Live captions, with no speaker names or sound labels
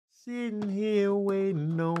Sitting here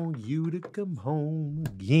waiting on you to come home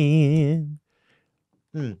again.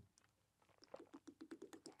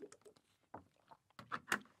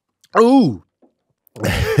 Ooh.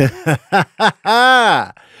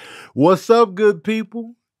 What's up, good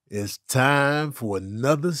people? It's time for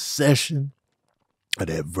another session of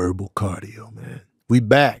that verbal cardio, man. We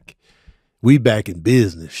back. We back in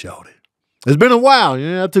business, shorty. It's been a while,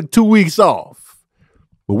 I took 2 weeks off.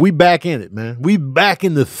 But we back in it, man. We back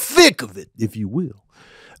in the thick of it, if you will.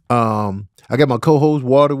 I got my co-host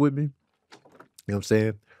Water with me. You know what I'm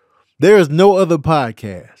saying? There is no other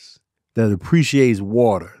podcast that appreciates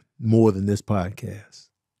water more than this podcast.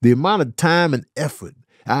 The amount of time and effort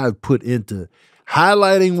I've put into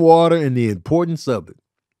highlighting water and the importance of it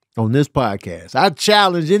on this podcast. I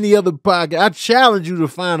challenge any other podcast. I challenge you to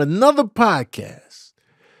find another podcast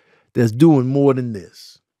that's doing more than this.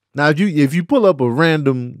 Now, if you pull up a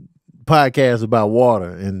random podcast about water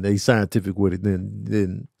and they scientific with it,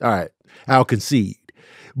 then all right, I'll concede.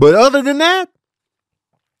 But other than that,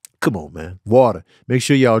 come on, man. Water. Make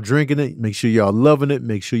sure y'all drinking it. Make sure y'all loving it.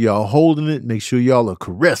 Make sure y'all holding it. Make sure y'all are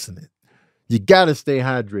caressing it. You got to stay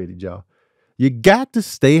hydrated, y'all. You got to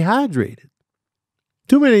stay hydrated.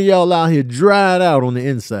 Too many of y'all out here dried out on the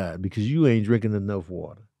inside because you ain't drinking enough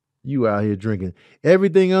water. You out here drinking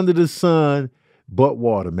everything under the sun but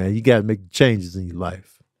water, man. You got to make the changes in your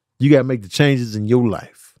life. You got to make the changes in your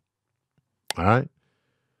life. All right?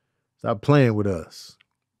 Stop playing with us.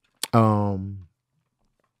 I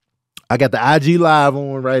got the IG Live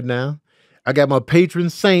on right now. I got my patron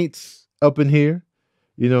saints up in here.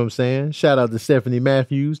 You know what I'm saying? Shout out to Stephanie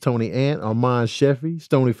Matthews, Tony Ant, Armand Sheffy,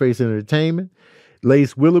 Stony Face Entertainment,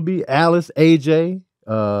 Lace Willoughby, Alice, AJ,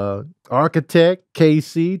 Architect,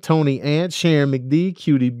 KC, Tony Ant, Sharon McD,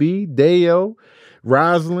 Cutie B, Deo,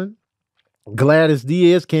 Rosalind, Gladys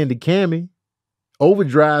Diaz, Candy Cammy,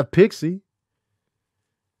 Overdrive Pixie,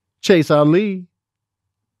 Chase Ali,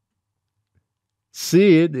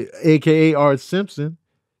 Sid, a.k.a. Art Simpson,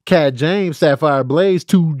 Cat James, Sapphire Blaze,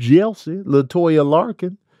 2 Chelsea, Latoya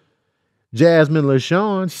Larkin, Jasmine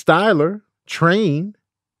LaShawn, Styler, Train,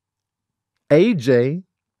 AJ,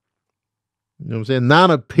 you know what I'm saying?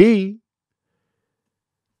 Nana P,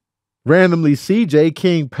 randomly CJ,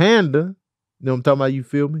 King Panda, you know what I'm talking about, you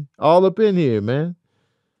feel me? All up in here, man.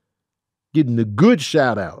 Getting the good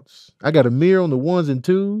shout outs. I got Amir on the 1s and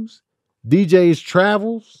 2s, DJ's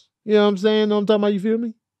Travels, you know what I'm saying? Know what I'm talking about, you feel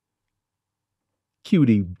me?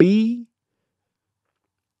 Cutie B,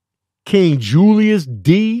 King Julius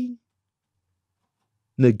D,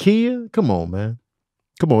 Nakia. Come on, man.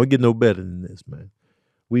 Come on, it get no better than this, man.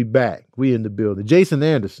 We back. We in the building. Jason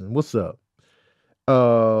Anderson, what's up?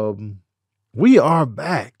 We are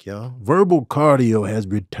back, y'all. Verbal cardio has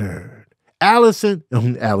returned. Allen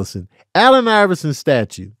Iverson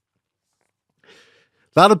statue.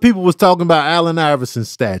 A lot of people was talking about Allen Iverson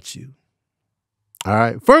statue. All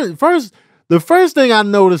right. The first thing I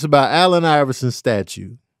noticed about Allen Iverson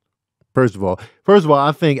statue, first of all,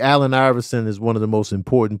 I think Allen Iverson is one of the most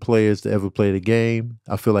important players to ever play the game.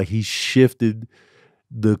 I feel like he shifted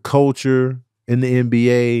the culture in the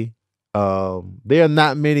NBA. There are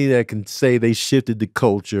not many that can say they shifted the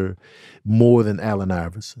culture more than Allen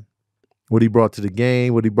Iverson. What he brought to the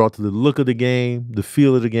game, what he brought to the look of the game, the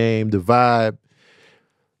feel of the game, the vibe.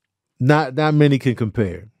 Not many can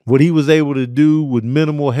compare. What he was able to do with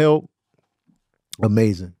minimal help,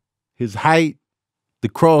 amazing. His height, the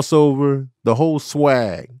crossover, the whole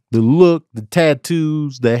swag, the look, the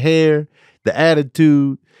tattoos, the hair, the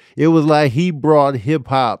attitude. It was like he brought hip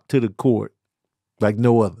hop to the court like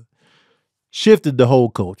no other. Shifted the whole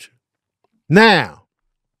culture. Now,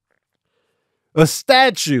 a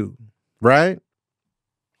statue, right?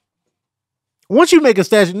 Once you make a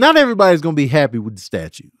statue, not everybody's going to be happy with the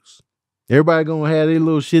statues. Everybody going to have their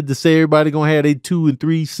little shit to say. Everybody going to have their 2 and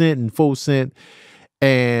 3 cent and 4 cent.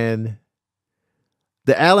 And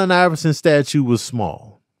the Allen Iverson statue was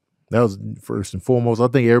small. That was first and foremost. I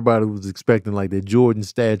think everybody was expecting like the Jordan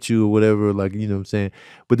statue or whatever, like, you know what I'm saying?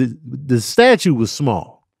 But the statue was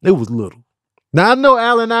small. It was little. Now, I know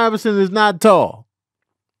Allen Iverson is not tall.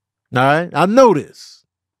 All right? I know this.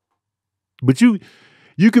 But you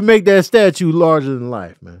can make that statue larger than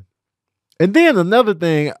life, man. And then another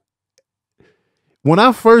thing, when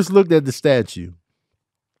I first looked at the statue,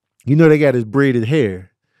 you know they got his braided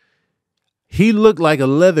hair. He looked like a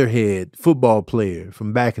leatherhead football player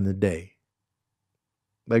from back in the day.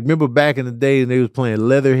 Like, remember back in the day when they was playing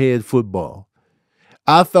leatherhead football?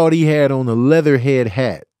 I thought he had on a leatherhead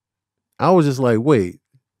hat. I was just like, wait,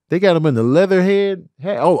 they got him in the leatherhead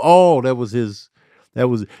hat? Oh, that was his That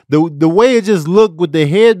was the way it just looked with the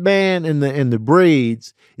headband and the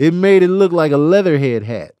braids. It made it look like a leatherhead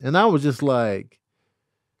hat, and I was just like,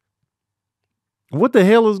 "What the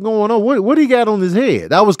hell is going on? What he got on his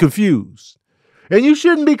head?" I was confused, and you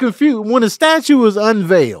shouldn't be confused when a statue is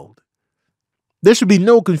unveiled. There should be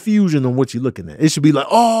no confusion on what you're looking at. It should be like,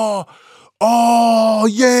 oh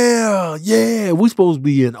yeah, yeah. We're supposed to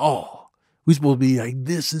be in awe. We're supposed to be like,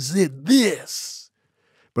 this is it, this.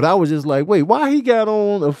 But I was just like, wait, why he got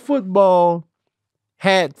on a football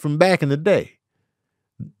hat from back in the day?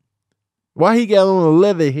 Why he got on a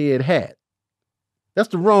leatherhead hat? That's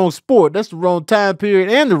the wrong sport. That's the wrong time period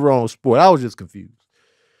and the wrong sport. I was just confused.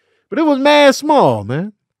 But it was mad small,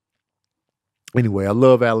 man. Anyway, I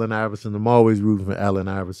love Allen Iverson. I'm always rooting for Allen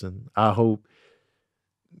Iverson. I hope,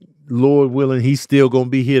 Lord willing, he's still going to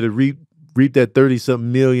be here to reap that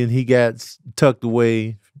 30-something million he got tucked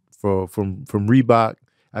away from Reebok.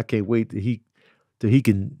 I can't wait till he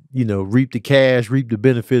can, reap the cash, reap the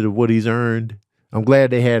benefit of what he's earned. I'm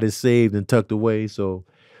glad they had it saved and tucked away. So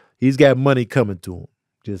he's got money coming to him.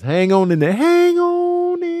 Just hang on in there. Hang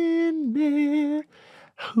on in there.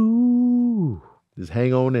 Ooh. Just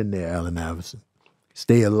hang on in there, Allen Iverson.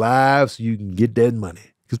 Stay alive so you can get that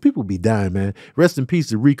money. Because people be dying, man. Rest in peace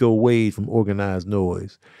to Rico Wade from Organized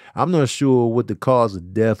Noise. I'm not sure what the cause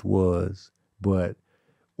of death was, but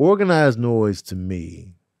Organized Noise to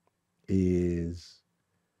me it's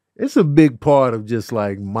a big part of just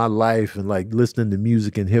like my life and like listening to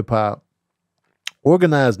music and hip hop.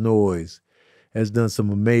 Organized Noise has done some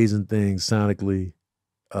amazing things sonically.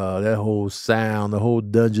 That whole sound, the whole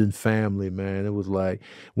Dungeon family, man. It was like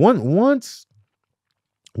once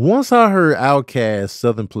I heard Outkast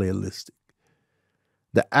Southern Playalistic,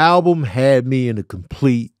 the album had me in a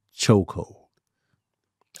complete chokehold.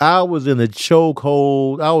 I was in a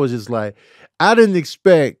chokehold. I was just like, I didn't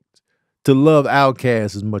expect to love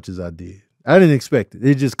Outkast as much as I did. I didn't expect it.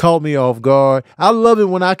 It just caught me off guard. I love it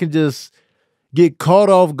when I can just get caught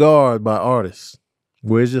off guard by artists,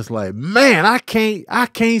 where it's just like, man, I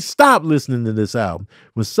can't stop listening to this album.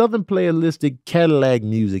 When Southern Playalistic Cadillac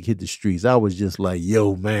Music hit the streets, I was just like,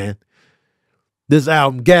 yo, man, this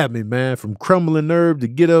album got me, man. From Crumbling Nerve to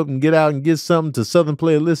Get Up and Get Out and Get Something to Southern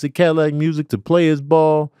Playalistic Cadillac Music to Players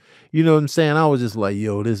Ball. You know what I'm saying? I was just like,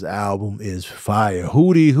 yo, this album is fire.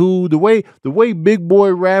 Hootie Hoo. The way Big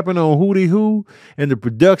Boy rapping on Hootie Hoo and the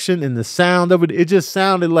production and the sound of it, it just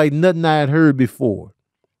sounded like nothing I had heard before.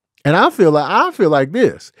 And I feel like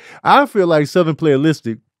this. I feel like Southern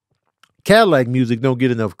Playalistic Cadillac Music don't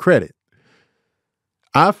get enough credit.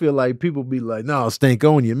 I feel like people be like, no, stink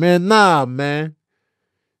on you, man. Nah, man.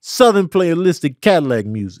 Southern Playalistic Cadillac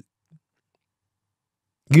Music.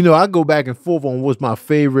 I go back and forth on what's my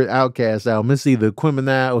favorite Outkast album. It's either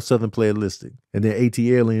Aquemini or Southern Playalistic. And then AT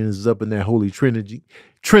Aliens is up in that holy trinity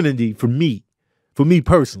for me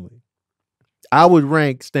personally. I would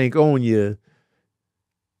rank Stank On Ya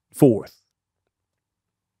fourth.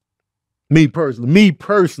 Me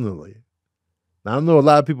personally. Now, I know a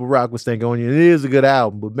lot of people rock with Stank On Ya. It is a good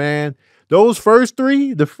album, but man, the first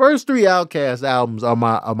three Outkast albums are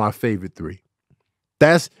my favorite three.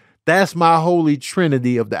 That's my holy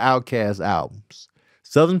trinity of the Outkast albums.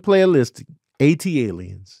 Southern Playalistic, AT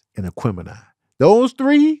Aliens, and Aquemini. Those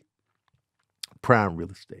three, prime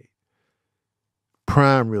real estate.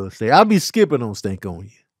 Prime real estate. I'll be skipping on Stank On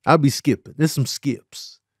Ya. I'll be skipping. There's some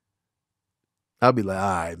skips. I'll be like,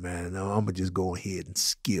 all right, man, I'm going to just go ahead and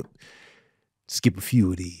skip a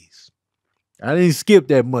few of these. I didn't skip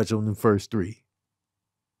that much on the first three.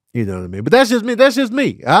 You know what I mean? But that's just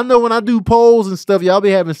me. I know when I do polls and stuff, y'all be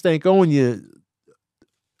having Stank On Ya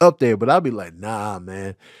up there, but I'll be like, nah,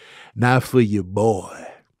 man, not for your boy.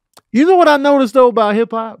 You know what I noticed though about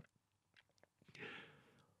hip hop?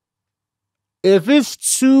 If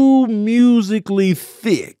it's too musically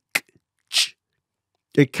thick,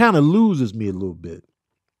 it kind of loses me a little bit.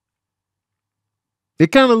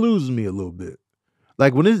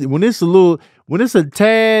 Like when it's a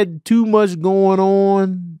tad too much going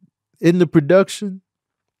on in the production,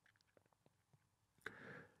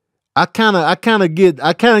 I kind of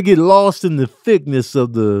get lost in the thickness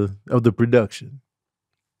of the production.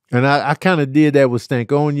 And I kind of did that with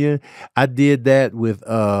Stank On Ya. I did that with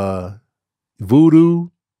Voodoo,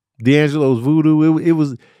 D'Angelo's Voodoo.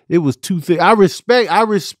 It was too thick. I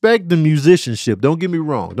respect the musicianship. Don't get me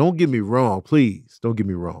wrong. Please don't get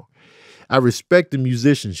me wrong. I respect the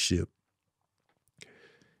musicianship.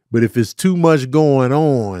 But if it's too much going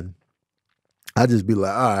on, I just be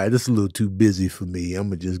like, all right, this is a little too busy for me. I'm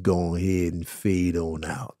going to just go ahead and fade on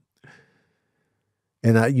out.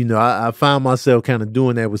 And I found myself kind of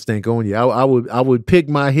doing that with Stankonia. I would pick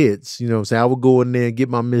my hits, you know what I'm saying? I would go in there and get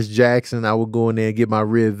my Miss Jackson. I would go in there and get my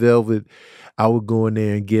Red Velvet. I would go in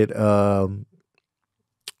there and get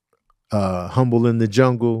Humble in the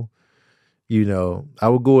Jungle. You know, I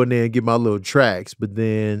would go in there and get my little tracks. But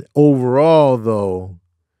then overall,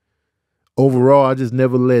 I just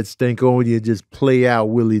never let Stankonia just play out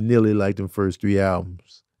willy-nilly like them first 3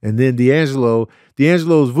 albums. And then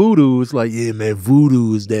D'Angelo's Voodoo, it's like, yeah, man,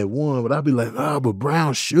 Voodoo is that one. But I'd be like, but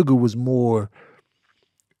Brown Sugar was more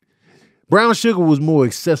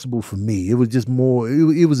accessible for me. It was just more,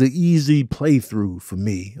 it was an easy playthrough for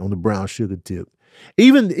me on the Brown Sugar tip.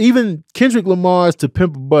 Even Kendrick Lamar's To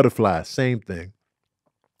Pimp a Butterfly, same thing.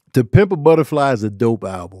 To Pimp a Butterfly is a dope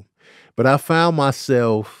album, but I found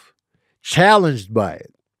myself challenged by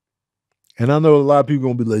it. And I know a lot of people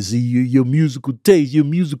gonna be like, see, your musical taste, your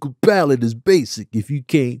musical palette is basic. If you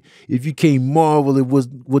can't marvel at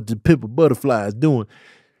what To Pimp a Butterfly is doing.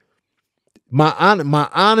 My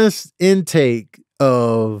honest intake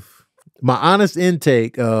of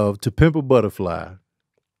To Pimp a Butterfly,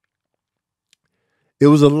 it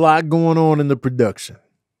was a lot going on in the production.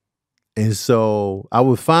 And so I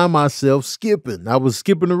would find myself skipping. I was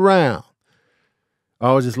skipping around.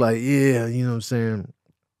 I was just like, yeah, you know what I'm saying?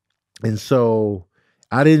 And so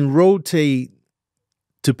I didn't rotate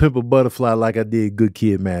To Pimp a Butterfly like I did Good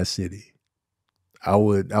Kid, Mad City. I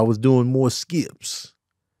was doing more skips.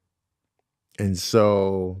 And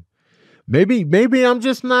so maybe I'm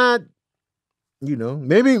just not, you know,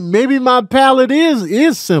 maybe my palette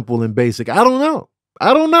is simple and basic. I don't know.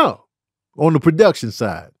 On the production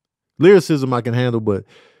side. Lyricism I can handle, but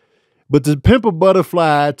To Pimp a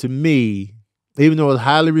Butterfly, to me, even though it's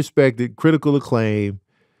highly respected, critical acclaim,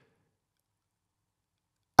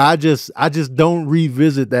 I just don't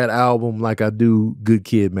revisit that album like I do Good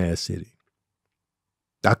Kid, Mad City.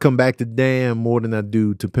 I come back to Damn more than I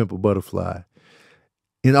do To Pimp a Butterfly.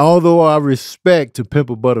 And although I respect To Pimp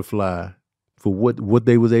a Butterfly for what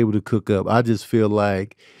they was able to cook up, I just feel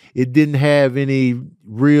like it didn't have any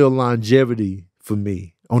real longevity for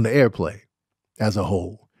me on the airplay as a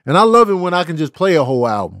whole. And I love it when I can just play a whole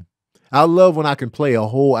album. I love when I can play a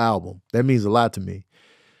whole album. That means a lot to me.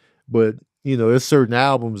 But, you know, there's certain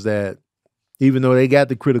albums that, even though they got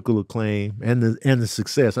the critical acclaim and the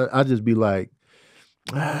success, I just be like,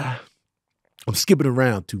 I'm skipping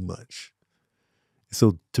around too much.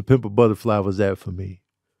 So To Pimp a Butterfly was that for me.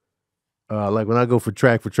 Like when I go for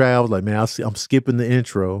track, I was like, man, I'm skipping the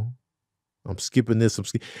intro. I'm skipping this.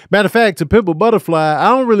 Matter of fact, To Pimp a Butterfly, I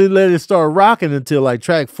don't really let it start rocking until like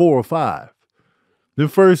track 4 or 5. The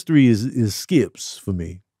first 3 is skips for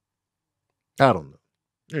me. I don't know.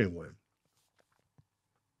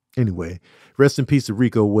 Anyway, rest in peace to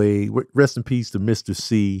Rico Wade. Rest in peace to Mr.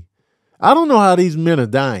 C. I don't know how these men are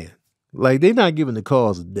dying. Like, they're not giving the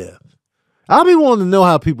cause of death. I be wanting to know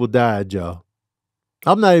how people died, y'all.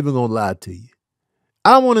 I'm not even going to lie to you.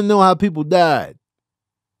 I want to know how people died.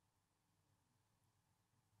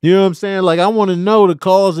 You know what I'm saying? Like, I want to know the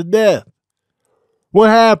cause of death. What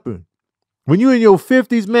happened? When you in your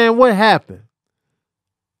 50s, man, what happened?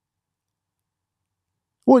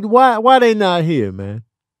 Why they not here, man?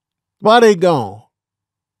 Why they gone?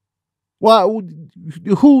 Why?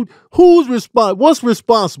 Who's what's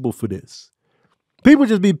responsible for this? People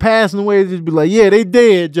just be passing away, just be like, yeah, they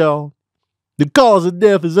dead, y'all. The cause of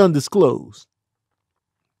death is undisclosed.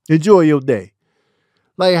 Enjoy your day.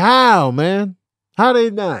 Like, how, man? How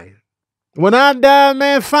they dying? When I die,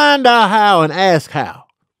 man, find out how and ask how.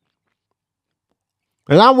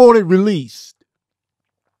 And I want it released.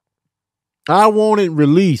 I want it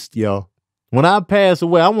released, y'all. When I pass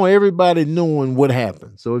away, I want everybody knowing what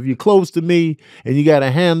happened. So if you're close to me and you got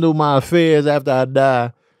to handle my affairs after I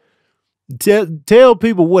die, tell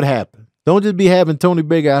people what happened. Don't just be having Tony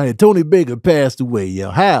Baker out here. Tony Baker passed away,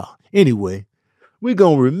 y'all. How? Anyway, we're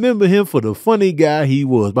going to remember him for the funny guy he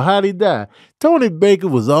was. But how'd he die? Tony Baker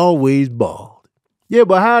was always bald. Yeah,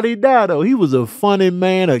 but how'd he die, though? He was a funny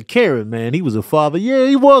man, a caring man. He was a father. Yeah,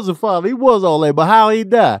 he was a father. He was all that. But how'd he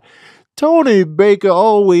die? Tony Baker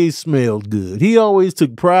always smelled good. He always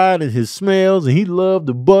took pride in his smells, and he loved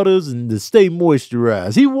the butters and to stay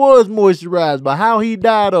moisturized. He was moisturized, but how he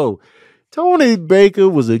died, though? Tony Baker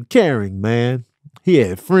was a caring man. He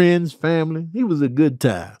had friends, family. He was a good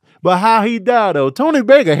time. But how he died, though? Tony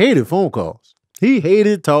Baker hated phone calls. He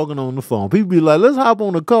hated talking on the phone. People be like, let's hop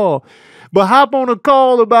on a call. But hop on a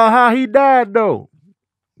call about how he died, though.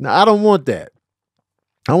 Now, I don't want that.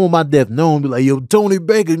 I want my death known. Be like, yo, Tony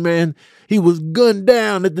Baker, man, he was gunned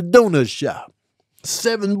down at the donut shop.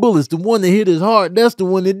 7 bullets. The one that hit his heart, that's the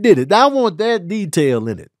one that did it. I want that detail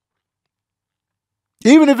in it.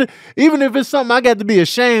 Even if it's something I got to be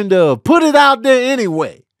ashamed of, put it out there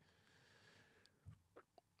anyway.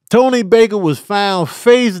 Tony Baker was found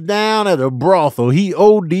face down at a brothel. He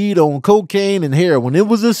OD'd on cocaine and heroin. It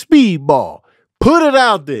was a speedball. Put it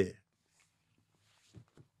out there.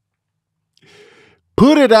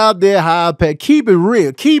 Put it out there, high pack. Keep it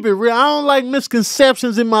real. Keep it real. I don't like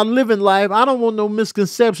misconceptions in my living life. I don't want no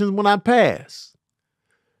misconceptions when I pass.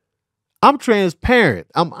 I'm transparent.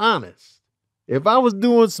 I'm honest. If I was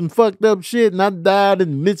doing some fucked up shit and I died in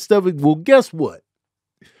the midst of it, well, guess what?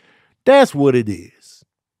 That's what it is.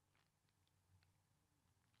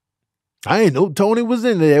 I ain't know Tony was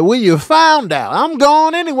in there. When you found out, I'm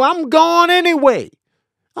gone anyway.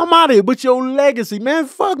 I'm out of here. But your legacy, man,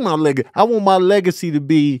 fuck my legacy. I want my legacy to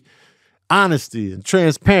be honesty and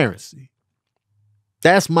transparency.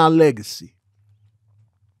 That's my legacy.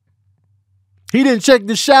 He didn't check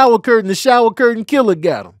the shower curtain. The shower curtain killer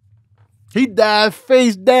got him. He died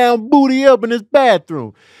face down, booty up in his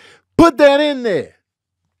bathroom. Put that in there.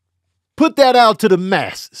 Put that out to the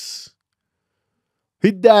masses.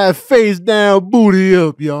 He died face down, booty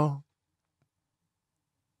up, y'all.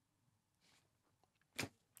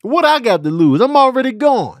 What I got to lose? I'm already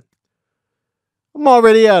gone. I'm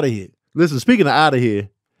already out of here. Listen, speaking of out of here,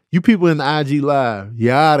 you people in the IG Live,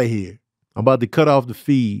 you're out of here. I'm about to cut off the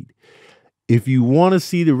feed. If you want to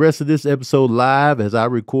see the rest of this episode live as I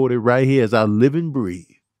record it right here, as I live and breathe,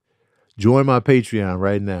 join my Patreon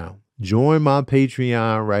right now. Join my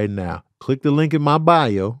Patreon right now. Click the link in my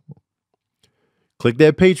bio. Click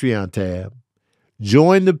that Patreon tab.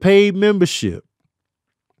 Join the paid membership.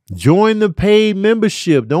 Join the paid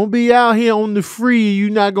membership. Don't be out here on the free.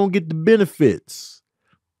 You're not going to get the benefits.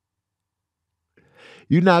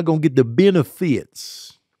 You're not going to get the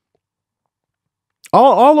benefits.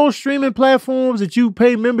 All those streaming platforms that you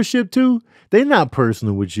pay membership to, they're not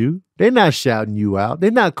personal with you. They're not shouting you out.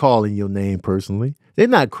 They're not calling your name personally. They're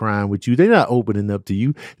not crying with you. They're not opening up to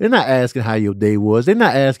you. They're not asking how your day was. They're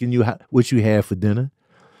not asking you what you had for dinner.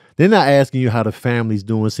 They're not asking you how the family's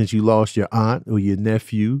doing since you lost your aunt or your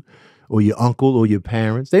nephew or your uncle or your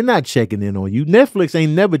parents. They're not checking in on you. Netflix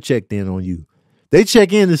ain't never checked in on you. They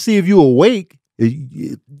check in to see if you awake.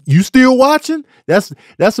 You still watching?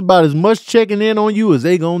 That's about as much checking in on you as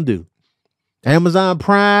they gonna do. Amazon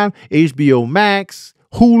Prime, HBO Max,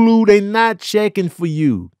 Hulu, they not checking for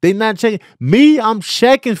you. They not checking. Me, I'm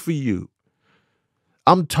checking for you.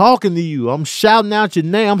 I'm talking to you. I'm shouting out your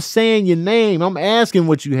name. I'm saying your name. I'm asking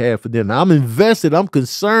what you have for dinner. I'm invested. I'm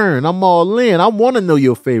concerned. I'm all in. I want to know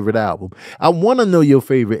your favorite album. I want to know your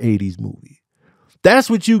favorite 80s movie. That's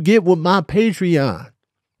what you get with my Patreon.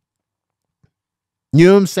 You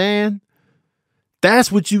know what I'm saying?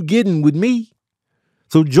 That's what you getting with me.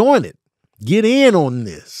 So join it. Get in on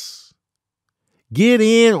this. Get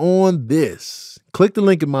in on this. Click the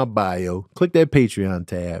link in my bio. Click that Patreon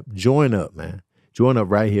tab. Join up, man. Join up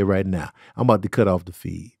right here, right now. I'm about to cut off the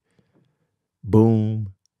feed.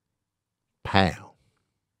 Boom. Pow.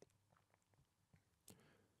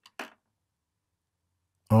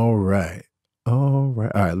 All right. All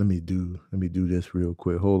right, let me do this real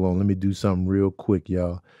quick. Hold on. Let me do something real quick,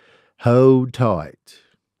 y'all. Hold tight.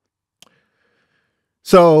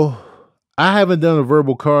 So I haven't done a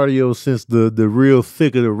verbal cardio since the real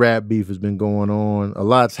thick of the rap beef has been going on. A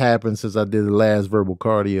lot's happened since I did the last verbal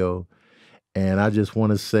cardio. And I just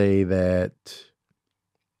want to say that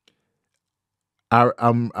I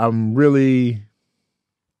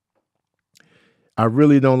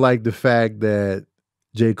really don't like the fact that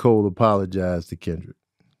J. Cole apologized to Kendrick.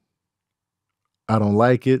 I don't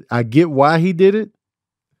like it. I get why he did it.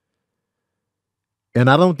 And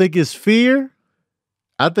I don't think it's fear.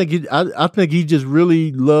 I think he just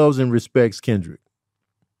really loves and respects Kendrick.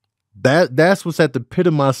 That's what's at the pit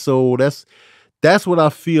of my soul. That's what I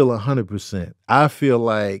feel 100%. I feel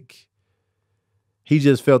like he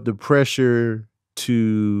just felt the pressure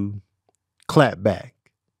to clap back.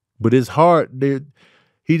 But his heart,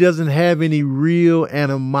 he doesn't have any real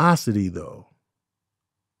animosity, though,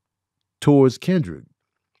 towards Kendrick.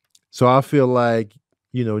 So I feel like,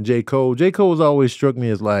 J. Cole's always struck me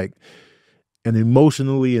as like an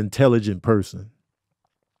emotionally intelligent person.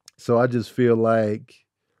 So I just feel like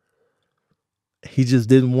he just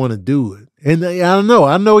didn't want to do it. And I don't know.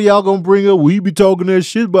 I know y'all gonna bring up, he be talking that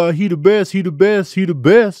shit about he the best, he the best, he the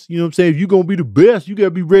best. You know what I'm saying? If you gonna be the best, you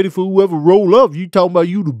gotta be ready for whoever roll up. You talking about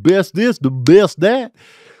you the best this, the best that.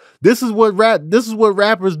 This is what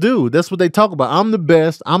rappers do. That's what they talk about. I'm the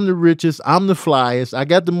best, I'm the richest, I'm the flyest, I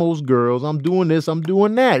got the most girls, I'm doing this, I'm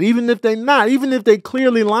doing that. Even if they not, even if they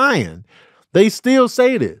clearly lying, they still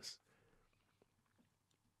say this.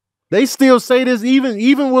 They still say this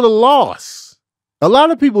even with a loss. A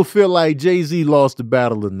lot of people feel like Jay-Z lost the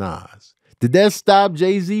battle of Nas. Did that stop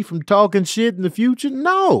Jay-Z from talking shit in the future?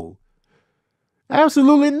 No,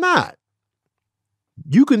 absolutely not.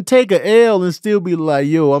 You can take a L and still be like,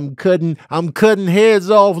 yo, I'm cutting heads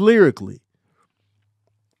off lyrically.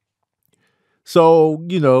 So,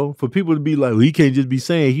 you know, for people to be like, well, he can't just be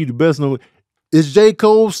saying he the best. No, is J.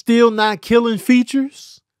 Cole still not killing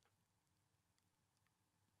features?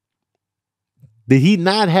 Did he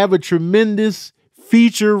not have a tremendous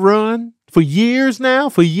feature run for years now?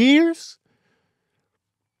 For years?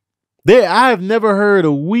 I have never heard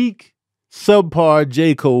a weak, subpar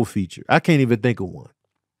J. Cole feature. I can't even think of one.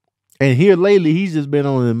 And here lately, he's just been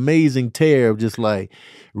on an amazing tear of just like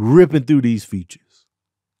ripping through these features.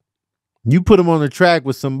 You put him on the track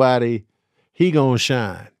with somebody, he gonna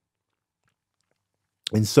shine.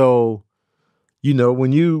 And so, you know,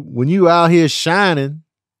 when you out here shining,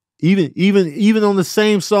 even on the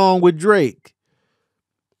same song with Drake,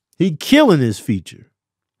 he killing his feature.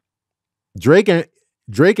 Drake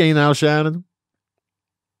ain't outshining him.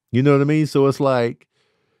 You know what I mean? So it's like,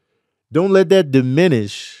 don't let that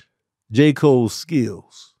diminish J. Cole's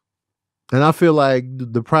skills. And I feel like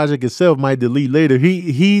the project itself might delete later.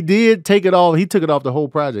 He did take it off. He took it off the whole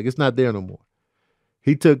project. It's not there no more.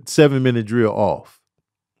 He took 7 Minute Drill off.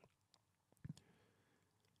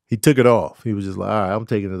 He took it off. He was just like, all right, I'm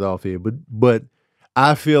taking it off here. But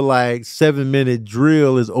I feel like 7 Minute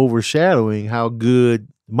Drill is overshadowing how good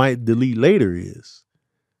Might Delete Later is.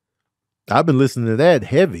 I've been listening to that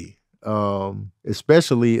heavy,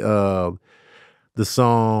 especially the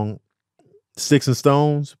song Sticks and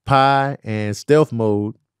Stones, Pie, and Stealth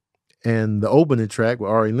Mode, and the opening track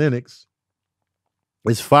with Ari Lennox.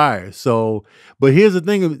 It's fire. So, but here's the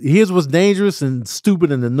thing. Here's what's dangerous and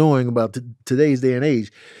stupid and annoying about today's day and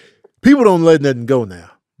age. People don't let nothing go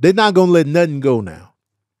now. They're not going to let nothing go now.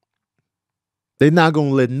 They're not going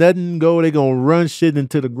to let nothing go. They're going to run shit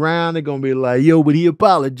into the ground. They're going to be like, yo, but he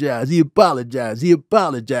apologized. He apologized. He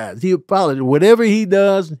apologized. He apologized. Whatever he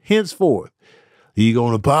does henceforth, he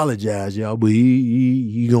going to apologize, y'all, but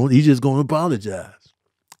he just going to apologize.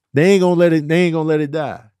 They ain't going to let it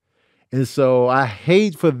die. And so I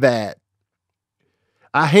hate for that.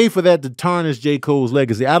 I hate for that to tarnish J. Cole's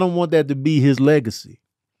legacy. I don't want that to be his legacy.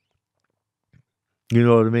 You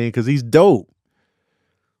know what I mean? Because he's dope.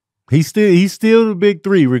 He's still the big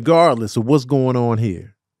three, regardless of what's going on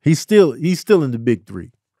here. He's still in the big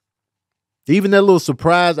three. Even that little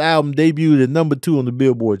surprise album debuted at #2 on the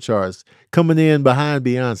Billboard charts, coming in behind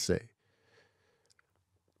Beyonce.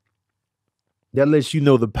 That lets you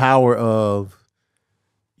know the power of,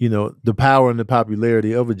 you know, the power and the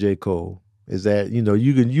popularity of a J. Cole is that, you know,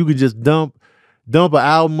 you can just dump an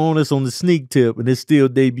album on us on the sneak tip and it still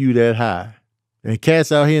debut that high. And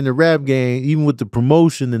cats out here in the rap game, even with the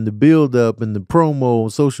promotion and the build up and the promo on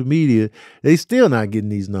social media, they still not getting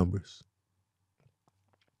these numbers.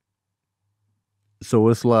 So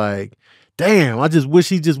it's like, damn, I wish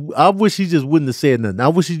he just wouldn't have said nothing. I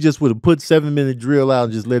wish he just would have put 7 Minute Drill out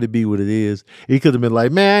and just let it be what it is. He could have been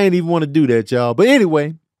like, man, I ain't even want to do that, y'all. But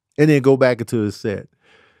anyway, and then go back into his set.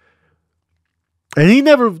 And he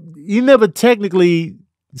never technically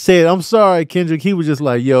said, I'm sorry, Kendrick. He was just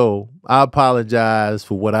like, yo, I apologize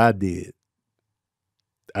for what I did.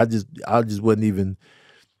 I just wasn't even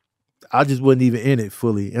in it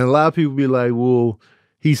fully. And a lot of people be like, well,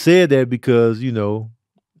 he said that because, you know,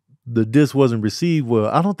 the diss wasn't received well.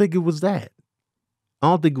 I don't think it was that. I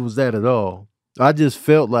don't think it was that at all. I just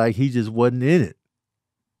felt like he just wasn't in it.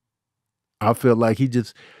 I felt like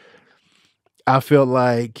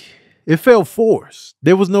it felt forced.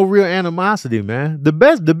 There was no real animosity, man. The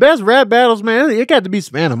best rap battles, man, it got to be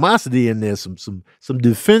some animosity in there, some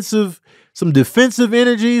defensive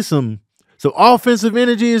energy, some offensive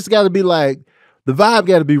energy. It's got to be like, the vibe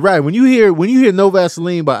got to be right. When you hear No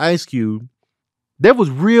Vaseline by Ice Cube, there was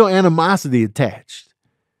real animosity attached.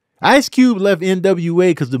 Ice Cube left NWA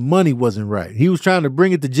because the money wasn't right. He was trying to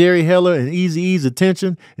bring it to Jerry Heller and Eazy-E's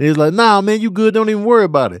attention. And he's like, nah, man, you good. Don't even worry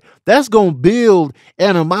about it. That's going to build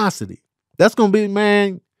animosity. That's going to be,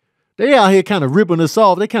 man, they out here kind of ripping us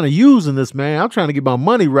off. They kind of using us, man. I'm trying to get my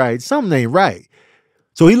money right. Something ain't right.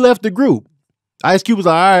 So he left the group. Ice Cube was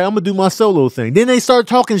like, all right, I'm going to do my solo thing. Then they start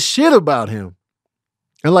talking shit about him.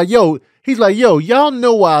 And like, yo, he's like, yo, y'all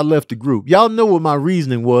know why I left the group. Y'all know what my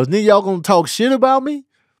reasoning was. And then y'all going to talk shit about me?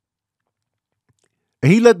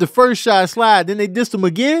 And he let the first shot slide. Then they dissed him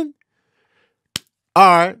again.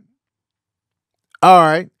 All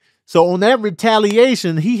right. So on that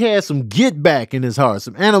retaliation, he had some get back in his heart,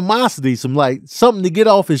 some animosity, some like something to get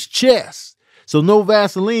off his chest. So No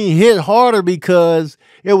Vaseline hit harder because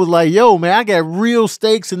It was like, yo, man, I got real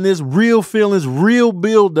stakes in this, real feelings, real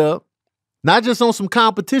build up. Not just on some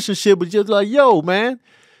competition shit, but just like, yo, man,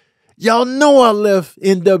 y'all know I left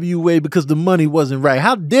NWA because the money wasn't right.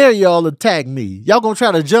 How dare y'all attack me? Y'all gonna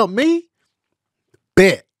try to jump me?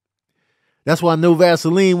 Bet. That's why No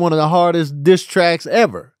Vaseline, one of the hardest diss tracks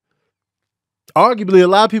ever. Arguably, a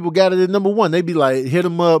lot of people got it at number one. They be like, hit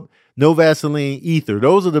 'em up, No Vaseline, Ether.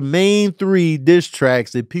 Those are the main three diss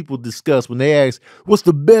tracks that people discuss when they ask, what's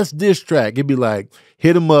the best diss track? It'd be like,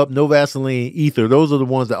 hit 'em up, No Vaseline, Ether. Those are the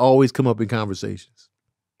ones that always come up in conversations.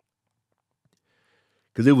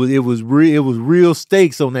 Because it was real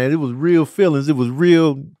stakes on that. It was real feelings. It was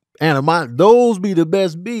real animosity. Those be the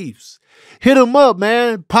best beefs. Hit 'em up,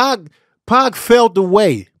 man. Pac felt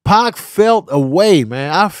away. Pac felt away,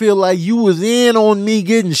 man. I feel like you was in on me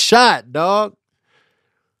getting shot, dog.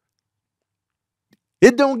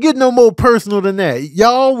 It don't get no more personal than that.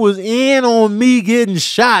 Y'all was in on me getting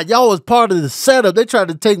shot. Y'all was part of the setup. They tried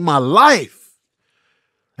to take my life.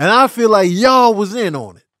 And I feel like y'all was in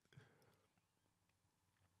on it.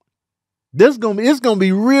 It's gonna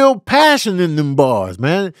be real passion in them bars,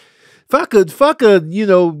 man. If I could,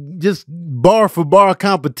 just bar for bar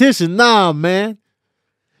competition, nah, man.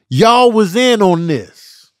 Y'all was in on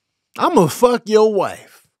this. I'ma fuck your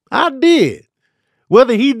wife. I did.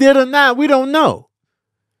 Whether he did or not, we don't know.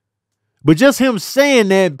 But just him saying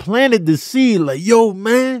that planted the seed like, yo,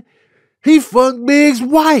 man, he fucked Big's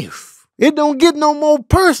wife. It don't get no more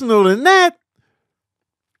personal than that.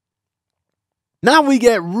 Now we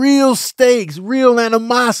got real stakes, real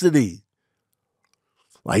animosity.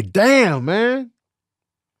 Like, damn, man.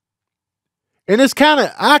 And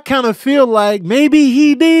I kind of feel like maybe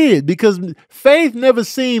he did because Faith never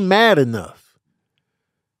seemed mad enough.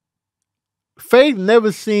 Faith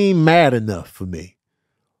never seemed mad enough for me.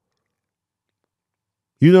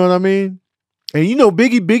 You know what I mean? And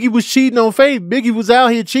Biggie was cheating on Faith. Biggie was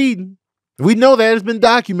out here cheating. We know that. It's been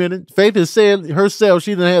documented. Faith has said herself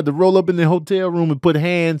she done had to roll up in the hotel room and put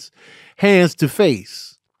hands to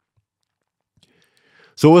face.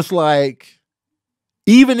 So it's like,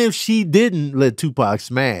 even if she didn't let Tupac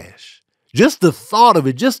smash, just the thought of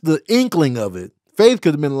it, just the inkling of it, Faith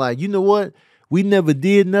could have been like, you know what? We never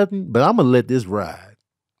did nothing, but I'm going to let this ride.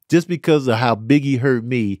 Just because of how Biggie hurt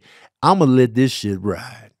me, I'm going to let this shit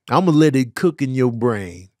ride. I'm going to let it cook in your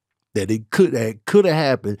brain that could have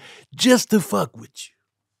happened just to fuck with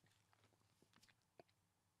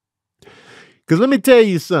you. Because let me tell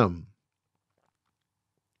you something.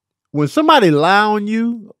 When somebody lie on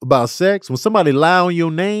you about sex, when somebody lie on your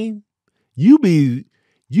name, you be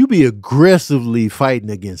aggressively fighting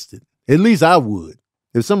against it. At least I would.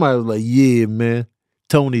 If somebody was like, yeah, man,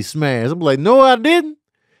 Tony smashed. I'm like, no, I didn't.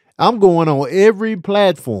 I'm going on every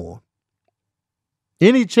platform.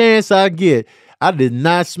 Any chance I get, I did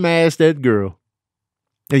not smash that girl.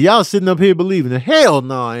 And y'all sitting up here believing it. Hell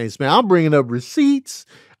no, I ain't smash. I'm bringing up receipts.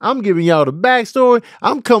 I'm giving y'all the backstory.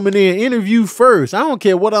 I'm coming in interview first. I don't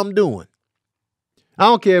care what I'm doing. I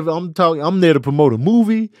don't care if I'm there to promote a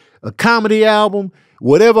movie, a comedy album,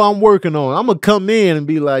 whatever I'm working on. I'm going to come in and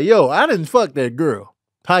be like, yo, I didn't fuck that girl.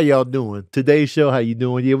 How y'all doing? Today's show, how you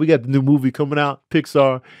doing? Yeah, we got the new movie coming out,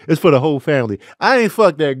 Pixar. It's for the whole family. I ain't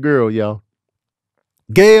fuck that girl, y'all.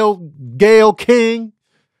 Gail King,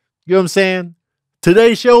 you know what I'm saying?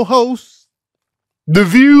 Today's show host, The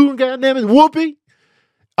View, goddammit, Whoopi.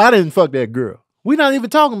 I didn't fuck that girl. We not even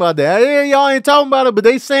talking about that. Yeah, y'all ain't talking about it, but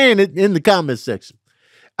they saying it in the comment section.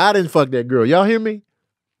 I didn't fuck that girl. Y'all hear me?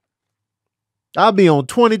 I'll be on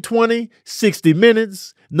 2020, 60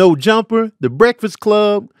 Minutes, No Jumper, The Breakfast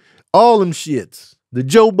Club, all them shits. The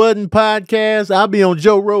Joe Budden podcast. I'll be on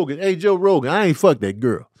Joe Rogan. Hey, Joe Rogan, I ain't fuck that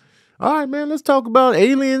girl. All right, man, let's talk about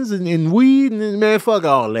aliens and weed and man, fuck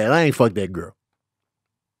all that. I ain't fuck that girl.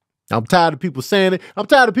 I'm tired of people saying it. I'm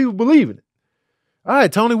tired of people believing it. All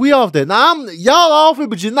right, Tony, we off that. Now y'all off it,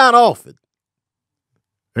 but you're not off it.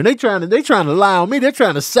 And they trying to lie on me. They're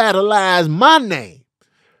trying to satirize my name.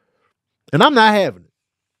 And I'm not having it.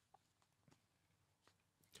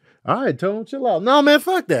 All right, Tony, chill out. No, man,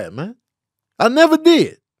 fuck that, man. I never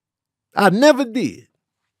did.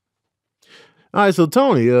 All right, so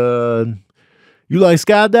Tony, you like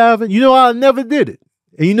skydiving? You know I never did it.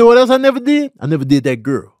 And you know what else I never did? I never did that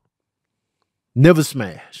girl. Never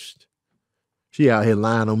smashed. She out here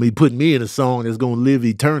lying on me, putting me in a song that's going to live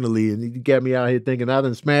eternally, and you got me out here thinking I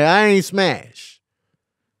done smash. I ain't smash.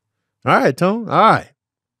 All right, Tony. All right.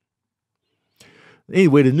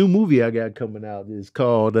 Anyway, the new movie I got coming out is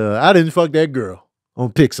called I Didn't Fuck That Girl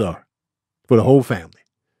on Pixar for the whole family.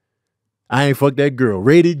 I Ain't Fuck That Girl.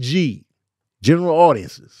 Rated G. General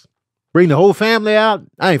audiences. Bring the whole family out.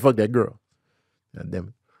 I ain't fuck that girl. God damn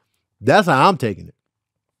it. That's how I'm taking it.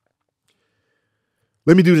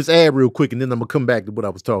 Let me do this ad real quick, and then I'm going to come back to what I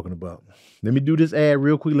was talking about. Let me do this ad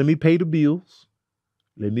real quick. Let me pay the bills.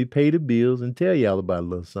 Let me pay the bills and tell y'all about a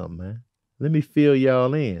little something, man. Let me fill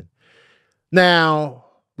y'all in. Now,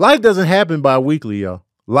 life doesn't happen bi-weekly, y'all.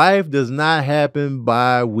 Life does not happen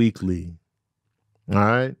bi-weekly. All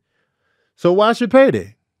right? So why should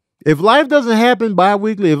payday? If life doesn't happen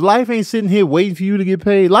bi-weekly, if life ain't sitting here waiting for you to get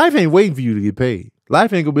paid, life ain't waiting for you to get paid.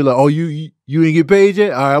 Life ain't gonna be like, oh, you ain't get paid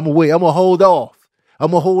yet? All right, I'm gonna wait. I'm gonna hold off.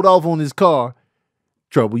 I'm gonna hold off on this car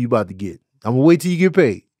trouble you about to get. I'm gonna wait till you get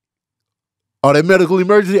paid. Oh, that medical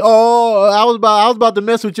emergency. Oh, I was about to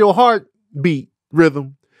mess with your heartbeat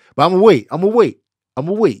rhythm. But I'm gonna wait. I'm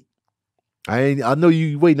gonna wait. I know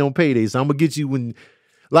you waiting on payday, so I'm gonna get you when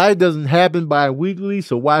life doesn't happen bi-weekly,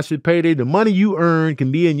 so why should payday? The money you earn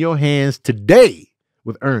can be in your hands today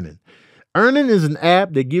with Earnin. Earnin is an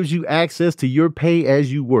app that gives you access to your pay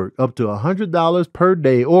as you work, up to $100 per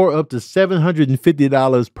day or up to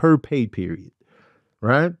 $750 per pay period,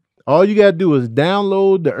 right? All you got to do is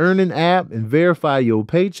download the Earnin app and verify your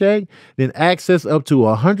paycheck, then access up to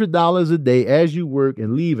 $100 a day as you work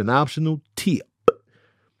and leave an optional tip.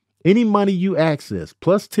 Any money you access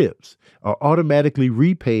plus tips are automatically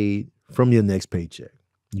repaid from your next paycheck.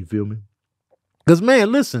 You feel me? Because,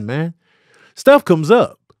 man, listen, man, stuff comes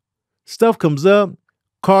up.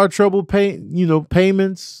 Car trouble,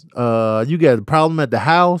 payments. You got a problem at the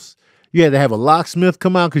house. You had to have a locksmith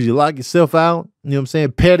come out because you lock yourself out. You know what I'm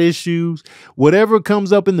saying? Pet issues, whatever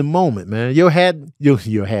comes up in the moment, man. Your cat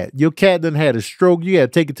done had a stroke. You got to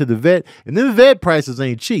take it to the vet, and then the vet prices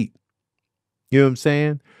ain't cheap. You know what I'm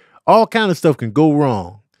saying? All kind of stuff can go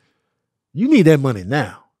wrong. You need that money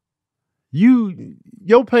now. Your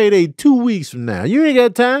payday 2 weeks from now. You ain't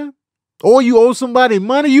got time. Or you owe somebody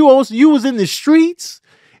money. You was in the streets,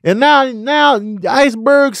 and now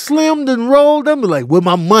iceberg slimmed and rolled them. Like, where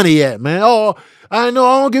my money at, man? Oh, I know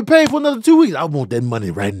I don't get paid for another 2 weeks. I want that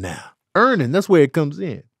money right now. Earnin, that's where it comes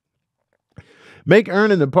in. Make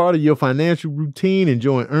Earnin a part of your financial routine and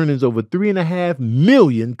join Earnin's over 3.5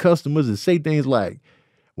 million customers that say things like,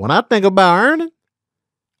 when I think about Earnin,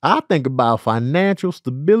 I think about financial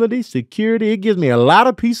stability, security. It gives me a lot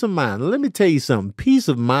of peace of mind. Let me tell you something. Peace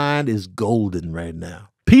of mind is golden right now.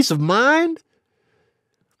 Peace of mind?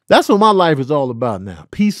 That's what my life is all about now.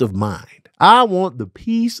 Peace of mind. I want the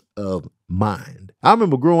peace of mind. I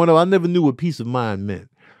remember growing up, I never knew what peace of mind meant.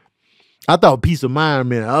 I thought peace of mind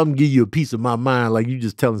meant I'm going to give you a piece of my mind like you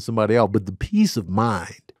just telling somebody else. But the peace of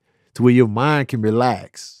mind to where your mind can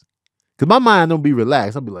relax. Because my mind don't be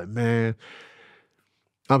relaxed. I'll be like, man,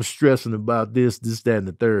 I'm stressing about this, that, and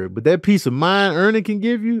the third. But that peace of mind Earnin can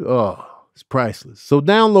give you, oh, it's priceless. So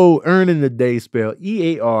download Earnin today, spelled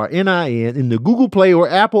EARNIN, in the Google Play or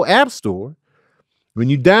Apple App Store. When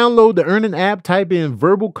you download the Earnin app, type in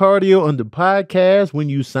Verbal Cardio under podcast when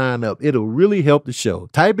you sign up. It'll really help the show.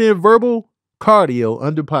 Type in Verbal Cardio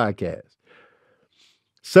under podcast.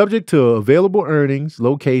 Subject to available earnings,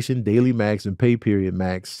 location, daily max, and pay period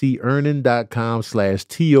max. See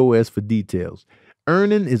earnin.com/TOS for details.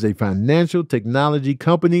 Earnin is a financial technology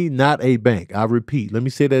company, not a bank. I repeat, let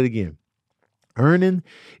me say that again. Earnin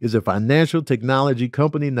is a financial technology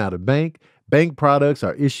company, not a bank. Bank products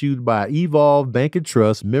are issued by Evolve Bank and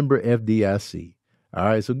Trust, member FDIC. All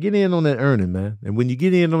right, so get in on that Earnin, man. And when you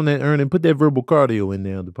get in on that Earnin, put that Verbal Cardio in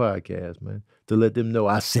there on the podcast, man, to let them know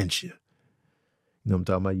I sent you. You know what I'm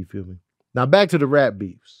talking about? You feel me? Now back to the rap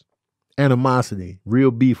beefs. Animosity,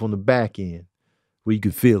 real beef on the back end where you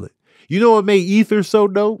can feel it. You know what made Ether so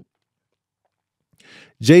dope?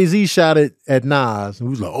 Jay-Z shot it at Nas. And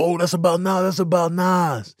he was like, oh, that's about Nas. That's about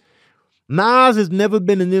Nas. Nas has never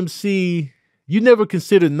been an MC. You never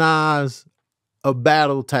considered Nas a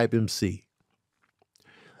battle type MC.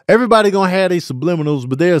 Everybody gonna have their subliminals,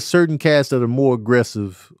 but there are certain cats that are more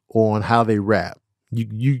aggressive on how they rap.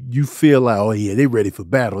 You feel like, oh yeah, they ready for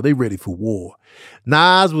battle. They ready for war.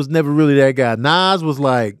 Nas was never really that guy. Nas was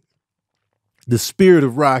like the spirit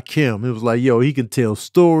of Rakim. It was like, yo, he can tell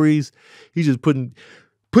stories. He's just putting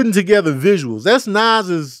together visuals. That's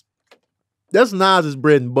Nas's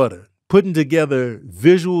bread and butter. Putting together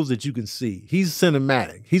visuals that you can see. He's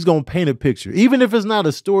cinematic. He's gonna paint a picture. Even if it's not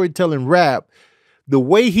a storytelling rap, the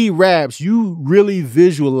way he raps, you really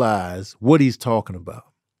visualize what he's talking about,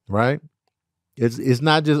 right? It's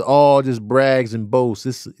not just all just brags and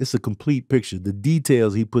boasts. It's a complete picture. The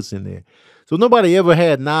details he puts in there. So nobody ever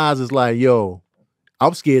had Nas is like, yo,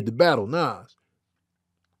 I'm scared to battle Nas.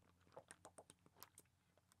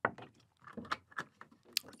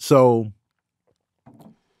 So,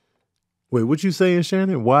 wait, what you saying,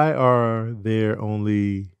 Shannon? Why are there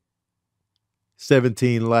only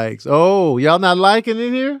 17 likes. Oh, y'all not liking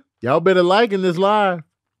in here? Y'all better like in this live.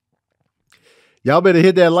 Y'all better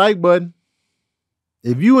hit that like button.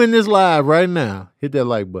 If you in this live right now, hit that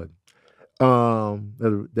like button.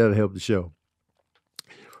 That'll help the show.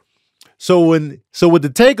 So with the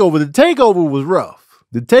takeover was rough.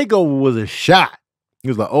 The takeover was a shot. He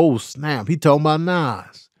was like, oh snap, he talking about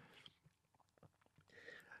Nas.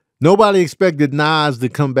 Nobody expected Nas to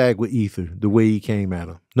come back with Ether the way he came at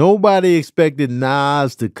him. Nobody expected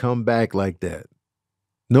Nas to come back like that.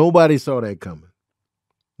 Nobody saw that coming.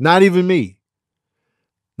 Not even me.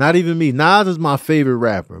 Not even me. Nas is my favorite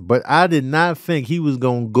rapper, but I did not think he was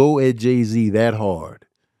going to go at Jay-Z that hard.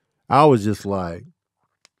 I was just like,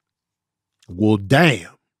 well,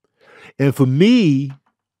 damn. And for me,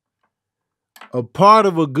 a part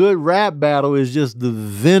of a good rap battle is just the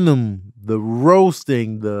venom, the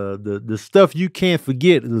roasting, the stuff you can't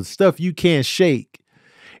forget, the stuff you can't shake.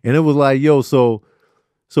 And it was like, yo, so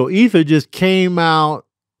Ether just came out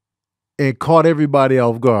and caught everybody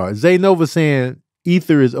off guard. Zay Nova saying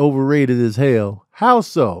Ether is overrated as hell. How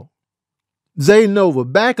so? Zay Nova,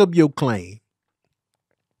 back up your claim.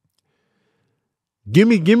 Give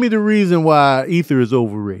me the reason why Ether is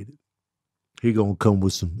overrated. He gonna come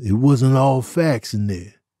with some, it wasn't all facts in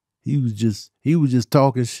there. He was just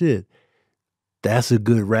talking shit. That's a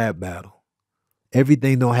good rap battle.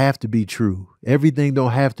 Everything don't have to be true. Everything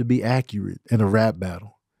don't have to be accurate in a rap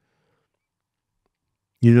battle.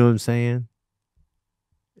 You know what I'm saying?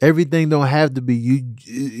 Everything don't have to be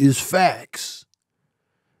is facts.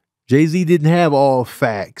 Jay-Z didn't have all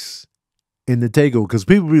facts in the takeover because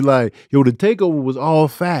people be like, yo, the takeover was all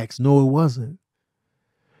facts. No, it wasn't.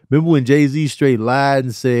 Remember when Jay-Z straight lied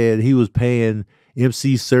and said he was paying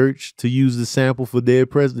MC Search to use the sample for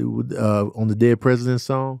Dead President on the Dead President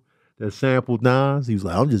song that sampled Nas? He was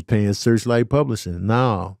like, I'm just paying Searchlight Publishing.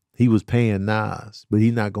 No, he was paying Nas, but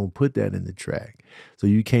he's not going to put that in the track. So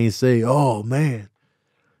you can't say, oh, man,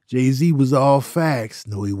 Jay-Z was all facts.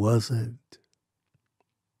 No, he wasn't.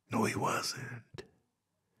 No, he wasn't.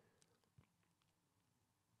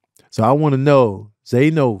 So I want to know, Zay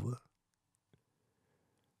Nova,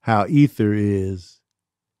 how Ether is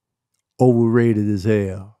overrated as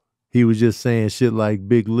hell. He was just saying shit like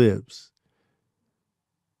big lips.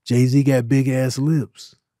 Jay-Z got big ass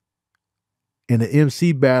lips. In the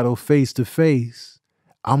MC battle face to face,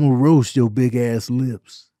 I'm gonna roast your big ass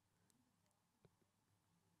lips.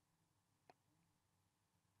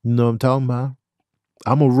 You know what I'm talking about?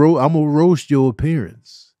 I'm gonna roast your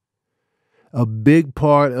appearance. A big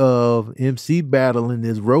part of MC battling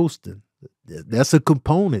is roasting. That's a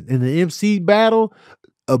component. In the MC battle,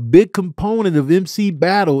 a big component of MC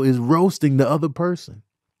battle is roasting the other person.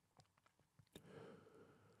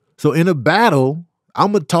 So in a battle,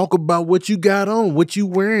 I'm gonna talk about what you got on, what you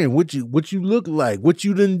wearing, what you look like, what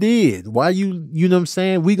you done did. Why you know what I'm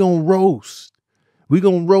saying? We gonna roast. We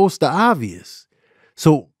gonna roast the obvious.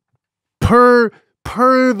 So per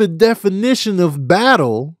the definition of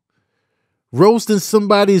battle, roasting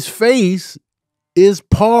somebody's face is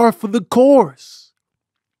par for the course.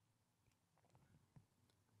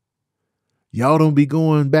 Y'all don't be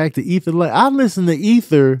going back to Ether. Like I listen to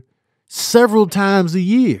Ether several times a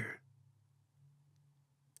year.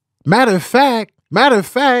 Matter of fact,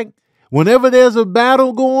 whenever there's a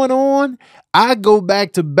battle going on, I go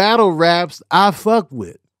back to battle raps I fuck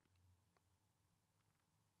with.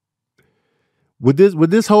 With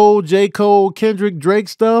this whole J. Cole, Kendrick, Drake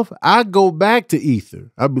stuff, I go back to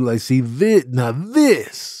Ether. I'll be like, see,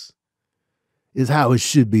 this is how it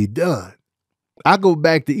should be done. I go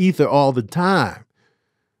back to Ether all the time.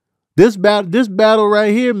 This battle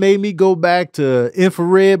right here made me go back to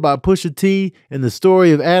Infrared by Pusha T and the story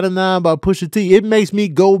of Adonai by Pusha T. It makes me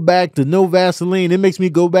go back to No Vaseline. It makes me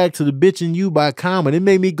go back to The Bitch and You by Common. It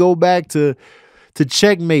made me go back to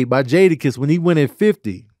Checkmate by Jadakiss when he went at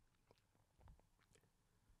 50.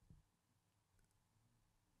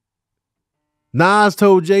 Nas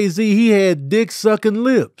told Jay-Z he had dick-sucking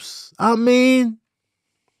lips. I mean,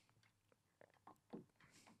 you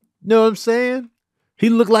know what I'm saying? He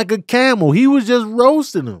looked like a camel. He was just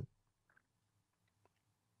roasting him.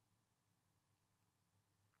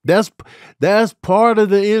 That's part of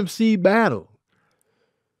the MC battle.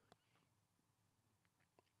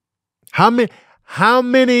 How many of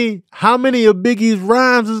Biggie's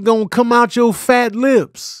rhymes is gonna come out your fat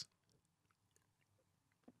lips?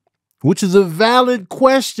 Which is a valid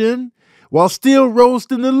question while still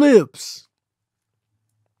roasting the lips.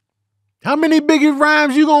 How many Biggie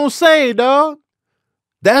rhymes you gonna say, dog?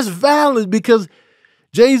 That's valid because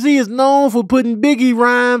Jay-Z is known for putting Biggie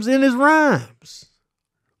rhymes in his rhymes.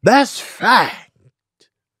 That's fact.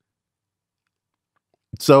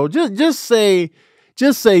 So just say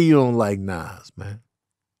you don't like Nas, man.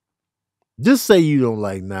 Just say you don't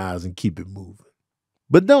like Nas and keep it moving.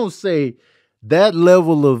 But don't say that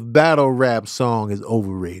level of battle rap song is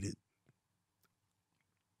overrated.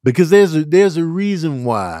 Because there's a reason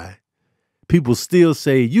why people still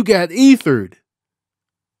say you got ethered.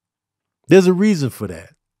 There's a reason for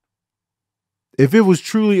that. If it was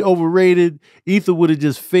truly overrated, Ether would have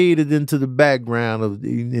just faded into the background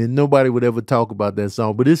and nobody would ever talk about that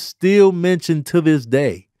song. But it's still mentioned to this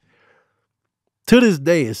day. To this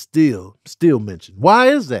day, it's still mentioned. Why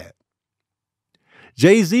is that?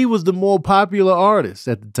 Jay-Z was the more popular artist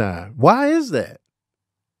at the time. Why is that?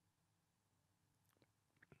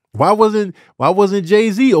 Why wasn't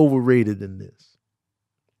Jay-Z overrated in this?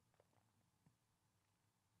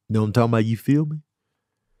 You know what I'm talking about? You feel me?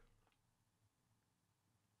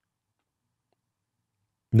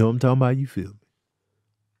 You know what I'm talking about? You feel me?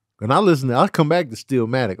 And I come back to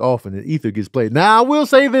Stillmatic often and Ether gets played. Now, I will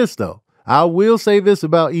say this, though. I will say this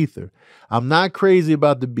about Ether. I'm not crazy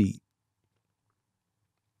about the beat.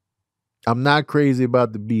 I'm not crazy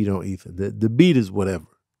about the beat on Ether. The beat is whatever.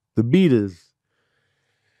 The beat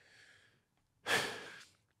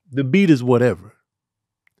is whatever.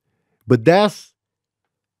 But that's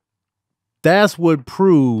what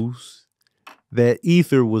proves that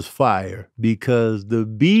Ether was fire, because the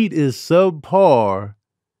beat is subpar,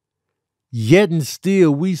 yet and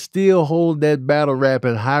still we still hold that battle rap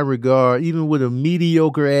in high regard, even with a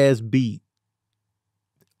mediocre ass beat.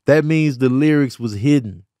 That means the lyrics was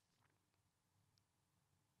hidden.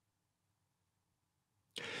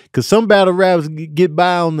 Because some battle raps get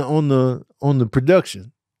by on the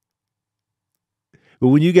production. But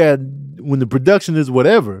when the production is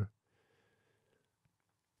whatever,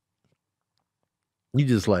 you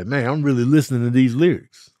just like, man, I'm really listening to these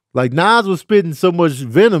lyrics. Like Nas was spitting so much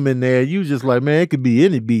venom in there, you just like, man, it could be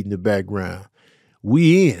any beat in the background.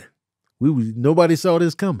 We in. Nobody saw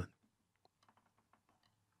this coming.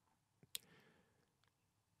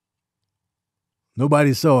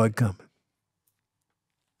 Nobody saw it coming.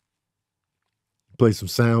 Play some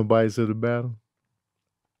sound bites of the battle.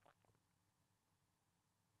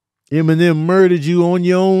 Eminem murdered you on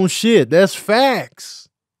your own shit. That's facts.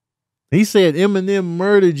 He said Eminem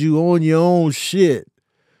murdered you on your own shit.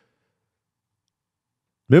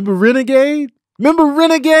 Remember Renegade? Remember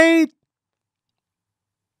Renegade?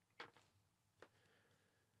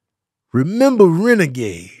 Remember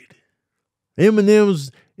Renegade?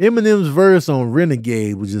 Eminem's verse on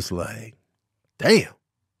Renegade was just like, damn.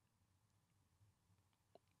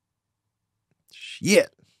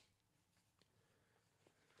 Shit.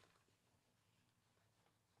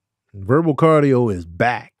 Verbal cardio is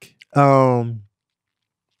back. But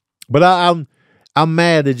I'm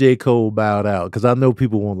mad that J. Cole bowed out because I know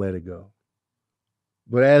people won't let it go.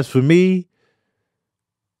 But as for me,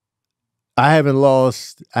 I haven't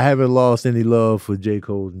lost any love for J.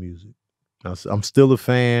 Cole's music. I'm still a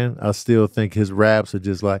fan. I still think his raps are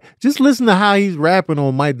just listen to how he's rapping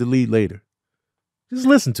on Might Delete Later. Just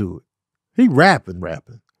listen to it. He rapping.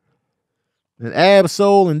 And Ab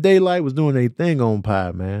Soul and Daylight was doing their thing on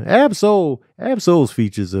Pie, man. Ab Soul's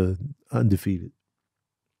features are undefeated.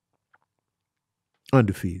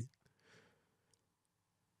 Undefeated.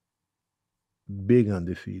 Big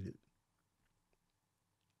undefeated.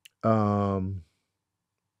 What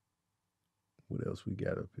else we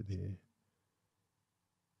got up in here?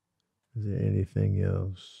 Is there anything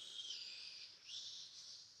else?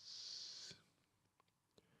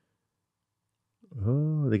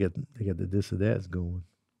 Oh, they got the this or that's going.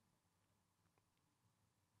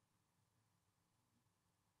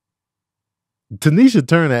 Tanisha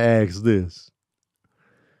Turner asks this.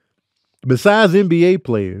 Besides NBA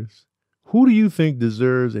players, who do you think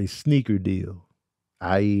deserves a sneaker deal?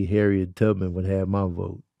 I.e. Harriet Tubman would have my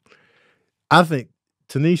vote. I think,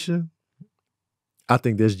 Tanisha, I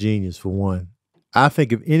think that's genius for one. I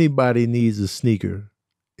think if anybody needs a sneaker,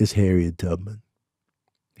 it's Harriet Tubman.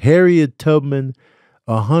 Harriet Tubman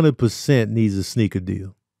 100% needs a sneaker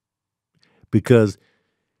deal. Because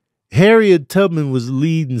Harriet Tubman was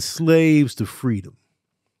leading slaves to freedom.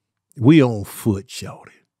 We on foot, shawty.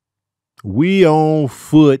 We on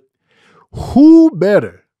foot. Who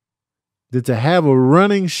better than to have a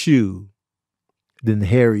running shoe than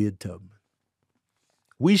Harriet Tubman?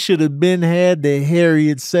 We should have been had the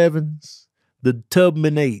Harriet 7s, the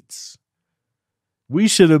Tubman 8s. We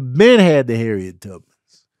should have been had the Harriet Tubmans.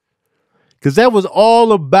 Because that was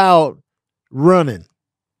all about running.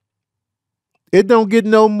 It don't get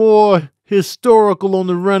no more historical on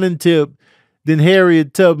the running tip than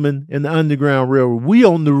Harriet Tubman and the Underground Railroad. We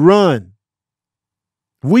on the run.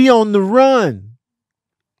 We on the run.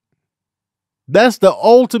 That's the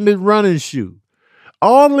ultimate running shoe.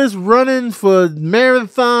 All this running for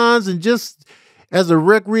marathons and just as a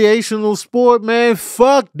recreational sport, man,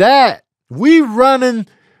 fuck that. We running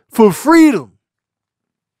for freedom.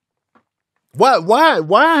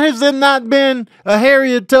 Why has there not been a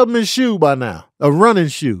Harriet Tubman shoe by now? A running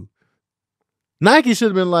shoe. Nike should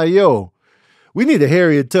have been like, yo, we need a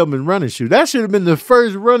Harriet Tubman running shoe. That should have been the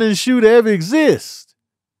first running shoe to ever exist.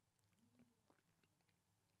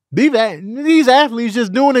 These athletes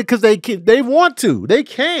just doing it because they want to. They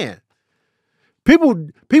can.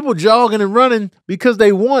 People jogging and running because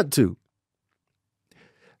they want to.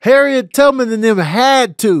 Harriet Tubman and them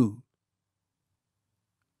had to.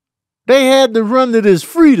 They had to run to this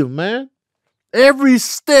freedom, man. Every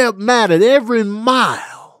step mattered, every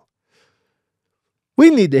mile. We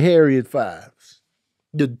need the Harriet 5s,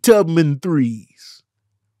 the Tubman 3s,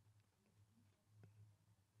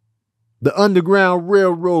 the Underground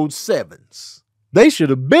Railroad 7s. They should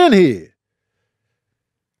have been here.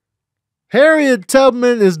 Harriet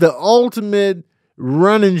Tubman is the ultimate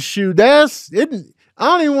running shoe. That's it. I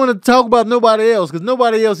don't even want to talk about nobody else because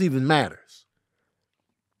nobody else even matters.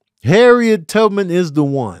 Harriet Tubman is the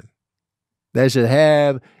one that should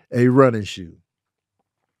have a running shoe.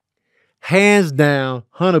 Hands down,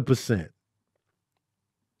 100%.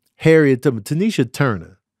 Harriet Tubman. Tanisha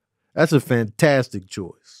Turner. That's a fantastic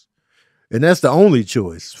choice. And that's the only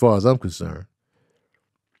choice as far as I'm concerned.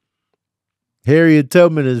 Harriet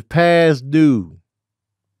Tubman is past due.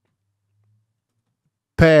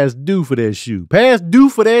 Past due for that shoe. Past due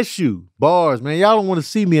for that shoe. Bars, man. Y'all don't want to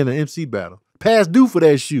see me in an MC battle. Past due for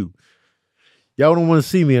that shoe. Y'all don't want to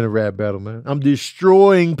see me in a rap battle, man. I'm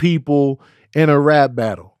destroying people in a rap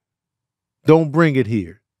battle. Don't bring it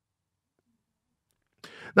here.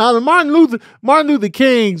 Now, the Martin Luther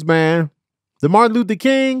Kings, man. The Martin Luther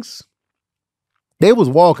Kings, they was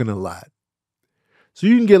walking a lot. So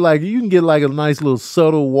you can get like a nice little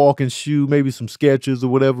subtle walking shoe, maybe some Skechers or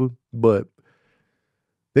whatever, but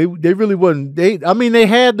they really wasn't. They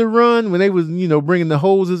had to run when they was, bringing the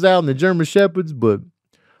hoses out and the German Shepherds, but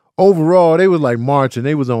overall they was like marching.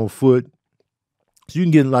 They was on foot. So you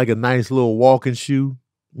can get like a nice little walking shoe,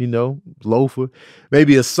 loafer,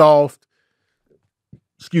 maybe a soft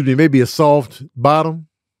bottom.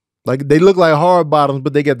 Like they look like hard bottoms,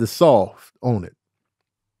 but they got the soft on it.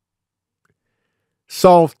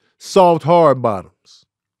 Soft hard bottoms.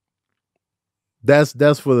 That's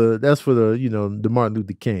for the the Martin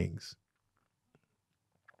Luther Kings.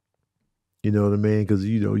 You know what I mean? Because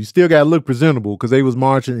you still gotta look presentable because they was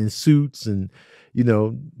marching in suits and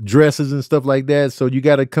dresses and stuff like that. So you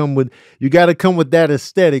gotta come with that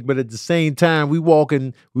aesthetic, but at the same time we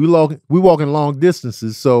walking long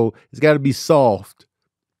distances, so it's got to be soft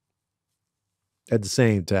at the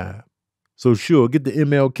same time. So sure, get the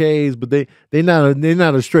MLKs, but they're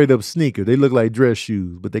not a straight up sneaker. They look like dress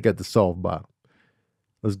shoes, but they got the soft bottom.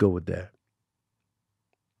 Let's go with that.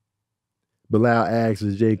 Bilal asks,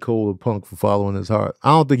 is J. Cole a punk for following his heart? I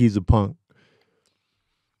don't think he's a punk.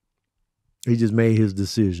 He just made his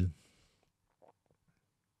decision.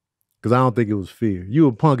 Because I don't think it was fear. You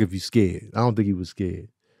a punk if you're scared. I don't think he was scared.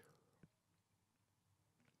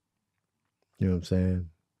 You know what I'm saying?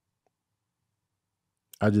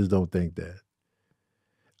 I just don't think that.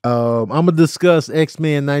 I'm going to discuss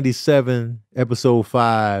X-Men 97, episode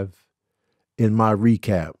 5 in my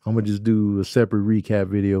recap. I'm going to just do a separate recap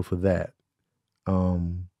video for that.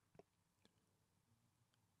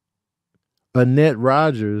 Annette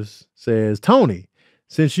Rogers says, Tony,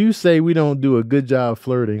 since you say we don't do a good job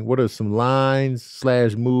flirting, what are some lines /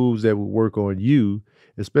 moves that would work on you,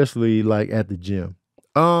 especially like at the gym?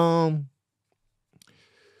 I'm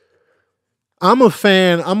a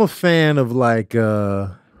fan of like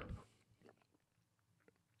I'm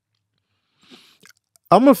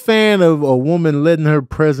a fan of a woman letting her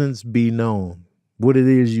presence be known, what it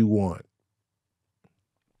is you want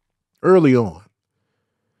early on.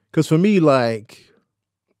 Because for me, like,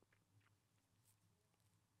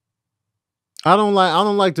 I don't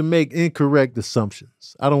like to make incorrect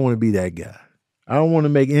assumptions. I don't want to be that guy. I don't want to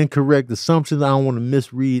make incorrect assumptions. I don't want to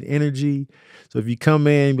misread energy. So if you come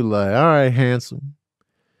in and be like, all right, handsome.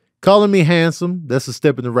 Calling me handsome, that's a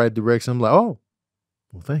step in the right direction. I'm like, oh,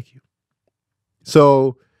 well, thank you.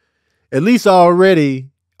 So at least already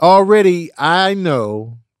I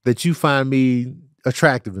know that you find me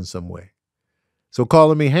attractive in some way. So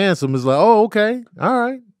calling me handsome is like, oh, okay, all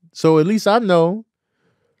right. So at least I know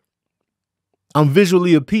I'm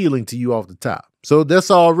visually appealing to you off the top. So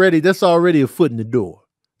that's already a foot in the door.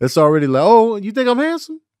 That's already like, oh, you think I'm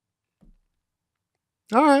handsome?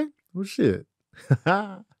 All right, well, shit.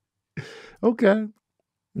 Okay.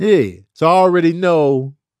 Yeah. So I already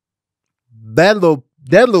know that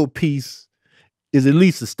little piece is at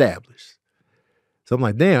least established. So I'm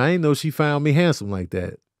like, damn, I didn't know she found me handsome like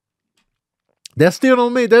that. That still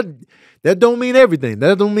don't mean that don't mean everything.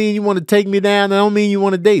 That don't mean you want to take me down. That don't mean you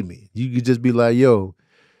want to date me. You could just be like, yo,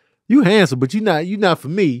 you handsome, but you not for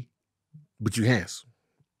me, but you handsome.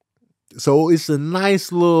 So it's a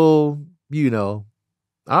nice little, all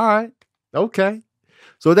right, okay.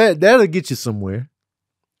 So that'll get you somewhere.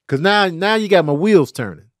 Cause now you got my wheels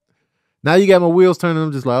turning. Now you got my wheels turning.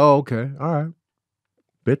 I'm just like, oh, okay, all right.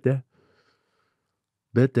 Bet that.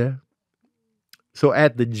 So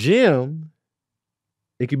at the gym,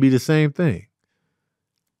 it could be the same thing.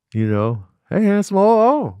 Hey, handsome,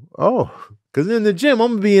 oh. Cause in the gym,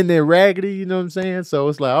 I'm gonna be in there raggedy, you know what I'm saying? So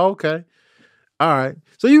it's like, okay. All right.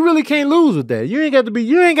 So you really can't lose with that. You ain't got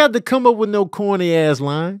to come up with no corny ass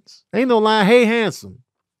lines. Ain't no line, hey, handsome.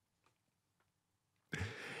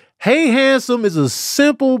 Hey, handsome is a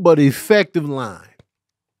simple but effective line.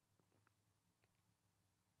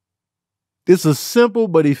 It's a simple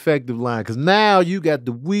but effective line because now you got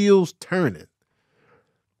the wheels turning.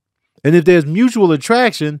 And if there's mutual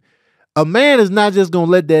attraction, a man is not just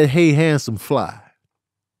gonna let that hey handsome fly.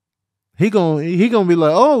 He gonna be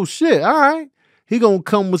like, oh shit, all right. He gonna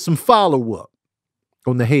come with some follow-up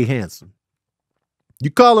on the hey handsome.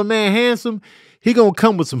 You call a man handsome, he gonna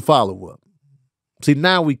come with some follow-up. See,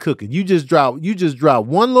 now we cooking. You just drop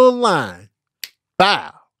one little line.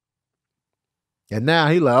 Bow. And now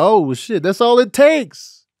he like, oh shit, that's all it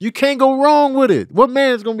takes. You can't go wrong with it. What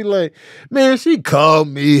man's gonna be like, man, she called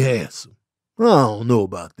me handsome. I don't know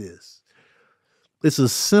about this. It's a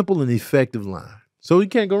simple and effective line. So you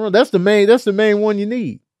can't go wrong. That's the main one you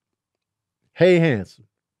need. Hey, handsome.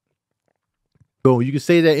 Boom. You can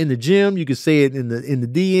say that in the gym. You can say it in the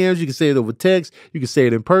DMs. You can say it over text. You can say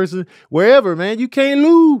it in person. Wherever, man. You can't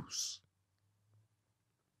lose.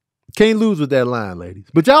 Can't lose with that line, ladies.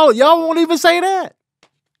 But y'all won't even say that.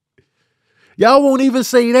 Y'all won't even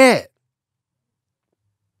say that.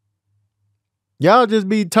 Y'all just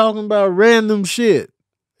be talking about random shit.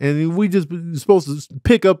 And we just supposed to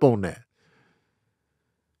pick up on that.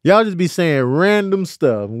 Y'all just be saying random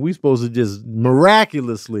stuff. And we supposed to just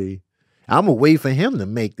miraculously, I'm going to wait for him to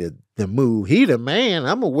make the move. He the man.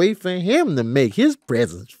 I'm going to wait for him to make his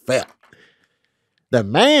presence felt. The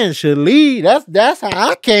man should lead. That's how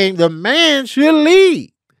I came. The man should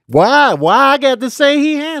lead. Why? Why I got to say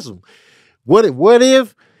he handsome? What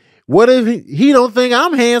if he don't think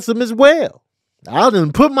I'm handsome as well? I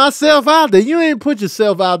didn't put myself out there. You ain't put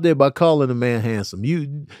yourself out there by calling a man handsome.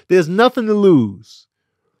 There's nothing to lose.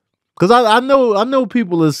 Cause I know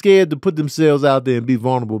people are scared to put themselves out there and be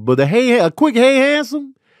vulnerable. But a quick hey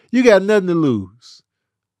handsome, you got nothing to lose.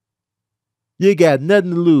 You got nothing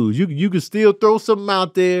to lose. You can still throw something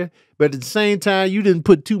out there, but at the same time, you didn't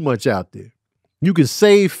put too much out there. You can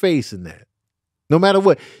save face in that. No matter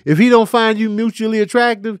what. If he don't find you mutually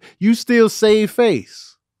attractive, you still save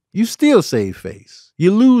face. You still save face.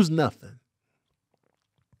 You lose nothing.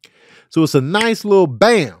 So it's a nice little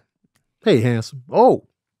bam. Hey, handsome. Oh.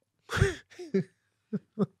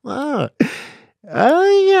 How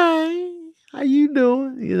you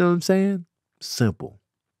doing? You know what I'm saying? Simple.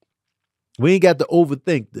 We ain't got to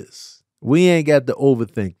overthink this.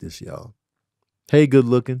 Y'all. Hey, good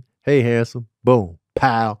looking. Hey, handsome. Boom.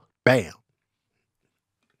 Pow. Bam.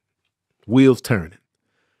 Wheels turning.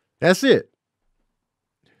 That's it.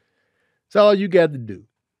 That's all you got to do.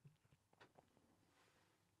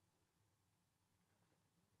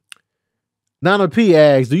 Nana P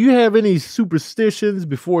asks, do you have any superstitions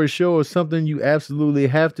before a show or something you absolutely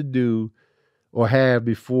have to do or have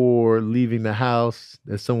before leaving the house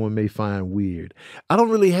that someone may find weird? I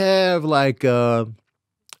don't really have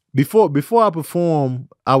before I perform,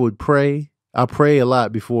 I would pray. I pray a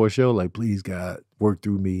lot before a show, like, please God, work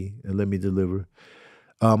through me and let me deliver.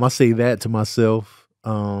 I say that to myself.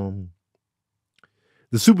 The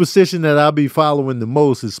superstition that I'll be following the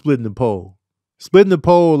most is splitting the pole. Splitting the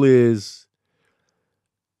pole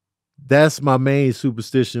that's my main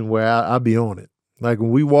superstition where I'll be on it. Like when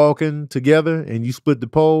we walking together and you split the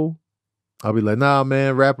pole, I'll be like, nah,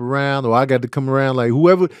 man, wrap around, or I got to come around. Like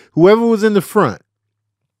whoever was in the front,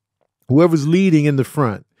 whoever's leading in the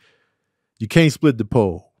front, you can't split the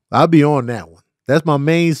pole. I'll be on that one. That's my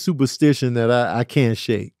main superstition that I can't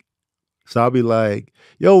shake. So I'll be like,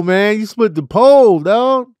 yo, man, you split the pole,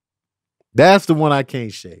 dog. That's the one I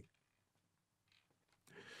can't shake.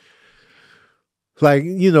 Like,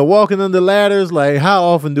 you know, walking under ladders, like how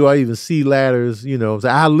often do I even see ladders? You know,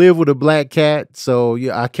 I live with a black cat, so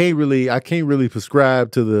yeah, I can't really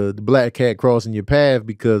prescribe to the black cat crossing your path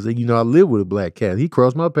because, you know, I live with a black cat. He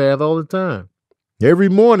crossed my path all the time. Every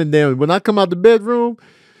morning, then when I come out the bedroom,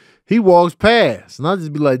 he walks past. And I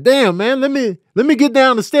just be like, damn, man, let me get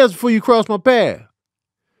down the steps before you cross my path.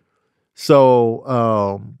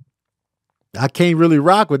 So I can't really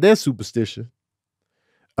rock with that superstition.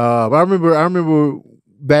 I remember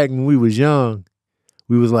back when we was young,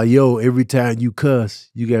 we was like, yo, every time you cuss,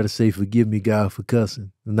 you got to say, forgive me, God, for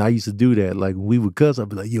cussing. And I used to do that. Like when we would cuss, I'd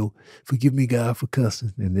be like, yo, forgive me, God, for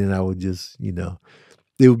cussing. And then I would just, you know,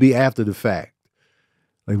 it would be after the fact.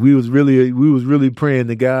 Like we was really praying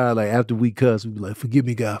to God, like after we cuss, we'd be like, forgive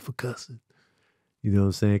me, God, for cussing. You know what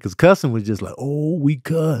I'm saying? Because cussing was just like, oh, we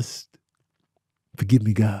cussed. Forgive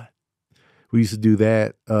me, God. We used to do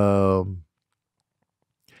that.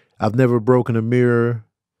 I've never broken a mirror.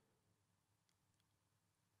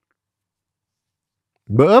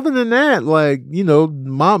 But other than that, like, you know,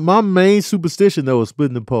 my main superstition, though, is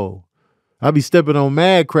splitting the pole. I'll be stepping on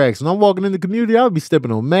mad cracks. When I'm walking in the community, I'll be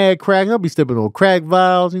stepping on mad cracks. I'll be stepping on crack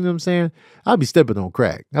vials, you know what I'm saying? I'll be stepping on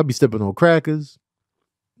crack. I'll be stepping on crackers.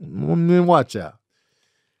 And then watch out.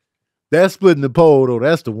 That's splitting the pole, though.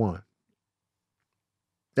 That's the one.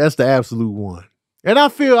 That's the absolute one. And I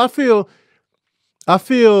feel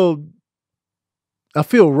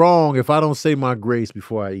wrong if I don't say my grace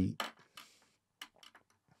before I eat.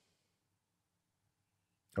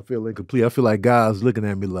 I feel incomplete. I feel like God's looking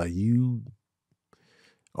at me like,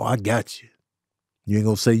 I got you. You ain't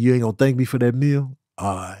gonna thank me for that meal?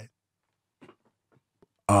 All right,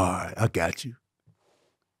 I got you.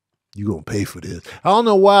 You gonna pay for this. I don't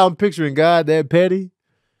know why I'm picturing God that petty,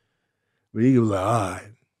 but he was like, all right.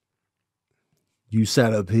 You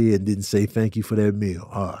sat up here and didn't say thank you for that meal.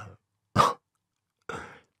 All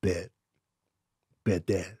right. Bet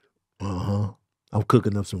that. I'm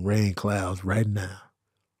cooking up some rain clouds right now.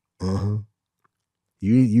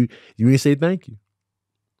 You ain't say thank you.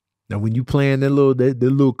 Now when you plan that little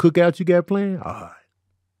cookout you got planned, all right.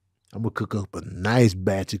 I'm gonna cook up a nice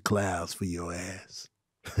batch of clouds for your ass.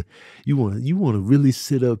 You wanna really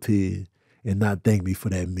sit up here and not thank me for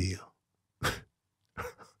that meal.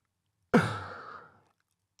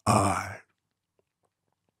 All right.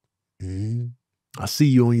 I see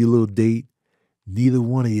you on your little date. Neither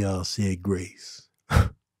one of y'all said grace. All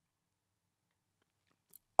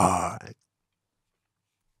right.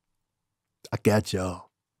 I got y'all.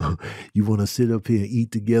 You want to sit up here and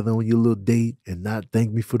eat together on your little date and not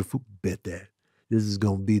thank me for the food? Bet that. This is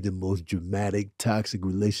going to be the most dramatic, toxic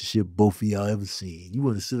relationship both of y'all ever seen. You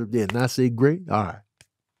want to sit up there and not say great? All right.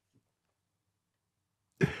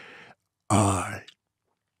 All right.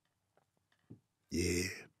 Yeah,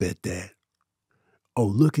 bet that. Oh,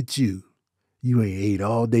 look at you. You ain't ate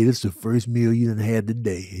all day. This is the first meal you done had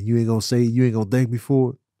today. And you ain't going to thank me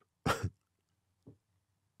for it?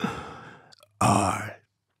 All right.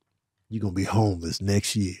 You're going to be homeless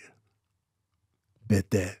next year.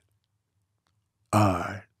 Bet that. All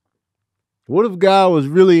right. What if God was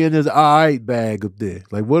really in his all right bag up there?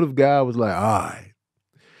 Like, what if God was like, all right.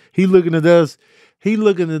 He looking at us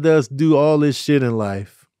do all this shit in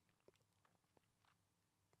life.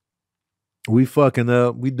 We fucking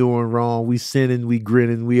up. We doing wrong. We sinning. We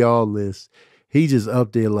grinning. We all this. He just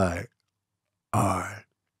up there like, all right.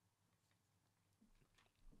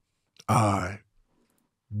 All right.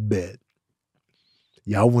 Bet.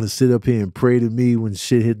 Y'all want to sit up here and pray to me when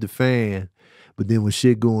shit hit the fan, but then when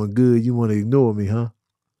shit going good, you want to ignore me, huh?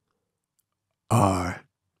 All right.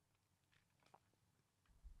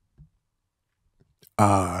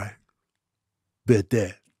 All right. Bet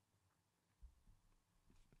that.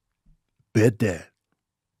 Bet that.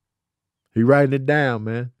 He writing it down,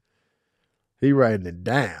 man. He writing it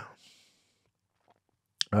down.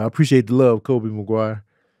 I appreciate the love, Kobe McGuire.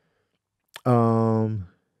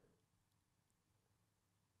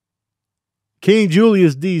 King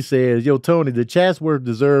Julius D says, yo, Tony, the Chatsworth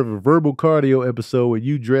deserve a verbal cardio episode where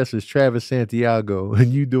you dress as Travis Santiago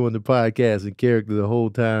and you doing the podcast in character the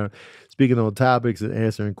whole time, speaking on topics and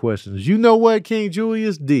answering questions. You know what, King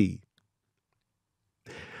Julius D?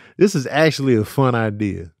 This is actually a fun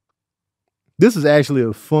idea. This is actually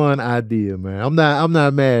a fun idea, man. I'm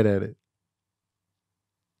not mad at it.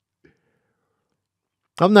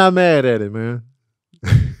 I'm not mad at it, man.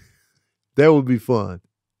 That would be fun.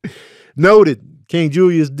 Noted. King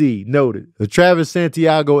Julius D. Noted. A Travis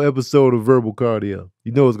Santiago episode of Verbal Cardio.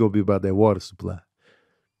 You know it's going to be about that water supply.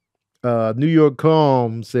 New York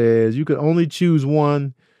Calm says, you can only choose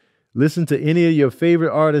one. Listen to any of your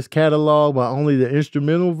favorite artists' catalog by only the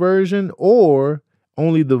instrumental version, or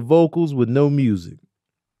Only the vocals with no music.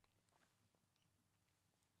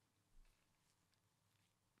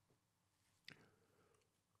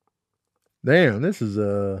 Damn, this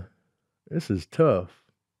is tough.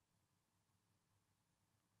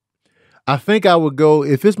 I think I would go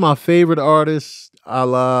if it's my favorite artist, a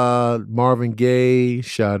la Marvin Gaye,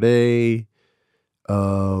 Sade,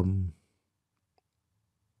 um,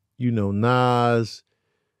 Nas.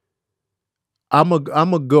 I'm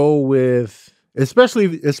a go with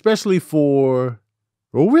especially for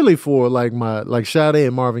well really for like Sade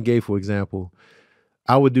and Marvin Gaye, for example.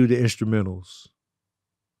 I would do the instrumentals.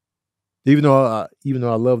 Even though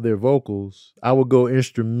I love their vocals, I would go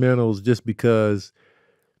instrumentals just because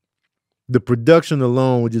the production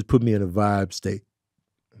alone would just put me in a vibe state.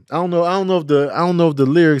 I don't know if the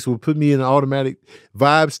lyrics would put me in an automatic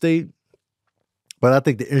vibe state, but I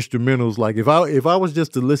think the instrumentals, like if I was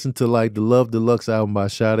just to listen to like the Love Deluxe album by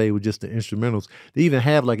Sade with just the instrumentals, they even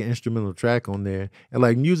have like an instrumental track on there and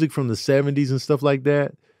like music from the 70s and stuff like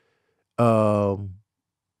that. Um,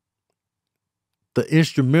 the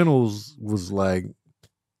instrumentals was like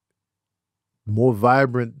more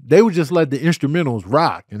vibrant. They would just let the instrumentals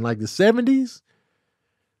rock in like the 70s.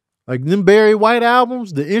 Like them Barry White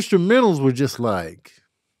albums, the instrumentals were just like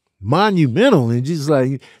monumental and just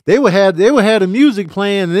like they would have the music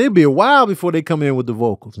playing and it'd be a while before they come in with the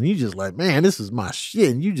vocals. And you just like, man, this is my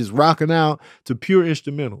shit. And you just rocking out to pure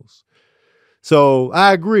instrumentals. So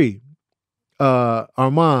I agree.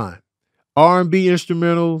 Armand, R&B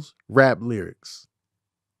instrumentals, rap lyrics.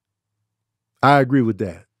 I agree with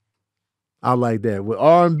that. I like that. With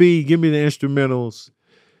R&B, give me the instrumentals.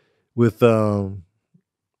 With the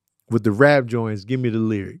rap joints, give me the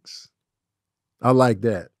lyrics. I like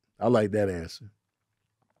that. I like that answer.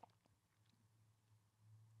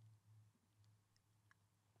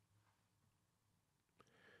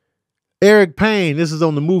 Eric Payne, this is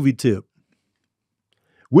on the movie tip.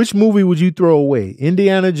 Which movie would you throw away?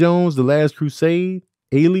 Indiana Jones, The Last Crusade,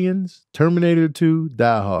 Aliens, Terminator 2,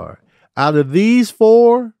 Die Hard. Out of these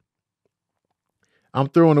four, I'm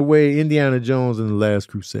throwing away Indiana Jones and The Last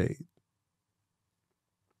Crusade.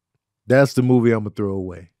 That's the movie I'm gonna throw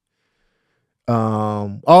away.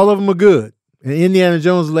 All of them are good. And Indiana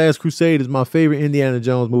Jones: The Last Crusade is my favorite Indiana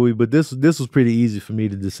Jones movie, but this was pretty easy for me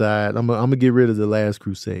to decide. I'm gonna get rid of The Last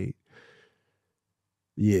Crusade.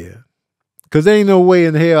 Yeah, because there ain't no way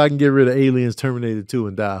in hell I can get rid of Aliens, Terminator 2,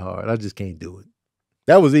 and Die Hard. I just can't do it.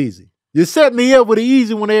 That was easy. You set me up with an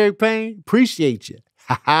easy one, Eric Payne. Appreciate you.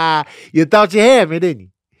 Ha ha. You thought you had me, didn't you?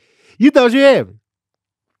 You thought you had me,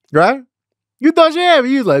 right? You thought you had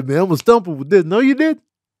me. You was like, man, I'm gonna stump him with this. No, you didn't.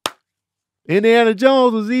 Indiana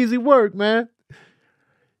Jones was easy work, man.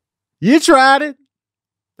 You tried it.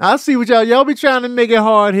 I see what y'all be trying to make it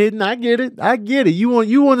hard hitting. I get it. I get it. You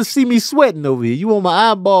want to see me sweating over here. You want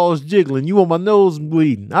my eyeballs jiggling. You want my nose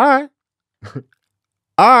bleeding. All right.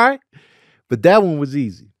 All right. But that one was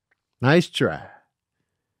easy. Nice try.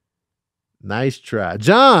 Nice try.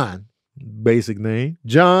 John, basic name.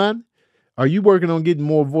 John, are you working on getting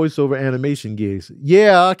more voiceover animation gigs?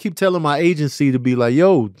 Yeah, I keep telling my agency to be like,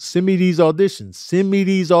 yo, send me these auditions. Send me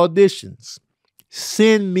these auditions.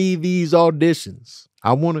 Send me these auditions.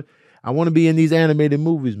 I want to be in these animated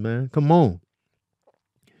movies, man. Come on.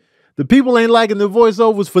 The people ain't liking the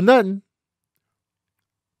voiceovers for nothing.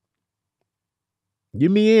 Get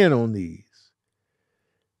me in on these.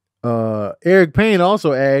 Eric Payne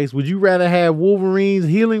also asks, would you rather have Wolverine's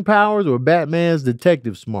healing powers or Batman's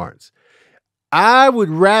detective smarts? I would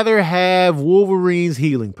rather have Wolverine's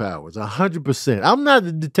healing powers, 100%. I'm not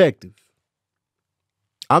a detective.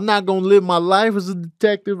 I'm not going to live my life as a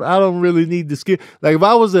detective. I don't really need the skill. Like if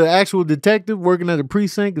I was an actual detective working at a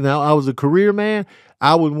precinct and I was a career man,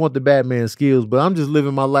 I would want the Batman skills, but I'm just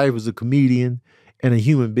living my life as a comedian and a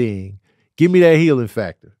human being. Give me that healing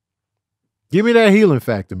factor. Give me that healing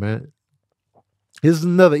factor, man. This is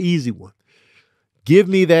another easy one. Give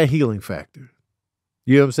me that healing factor.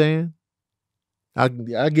 You know what I'm saying? I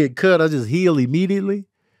get cut, I just heal immediately.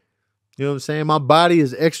 You know what I'm saying? My body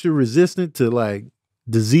is extra resistant to like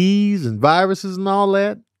disease and viruses and all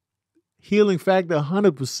that. Healing factor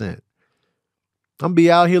 100%. I'm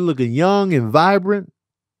be out here looking young and vibrant.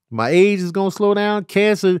 My age is gonna slow down.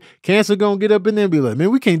 Cancer gonna get up in there and be like,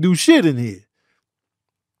 man, we can't do shit in here.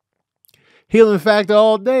 Healing factor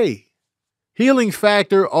all day. Healing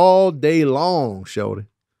factor all day long, shorty.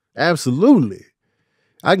 Absolutely.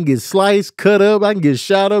 I can get sliced, cut up, I can get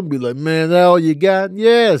shot up and be like, man, that all you got?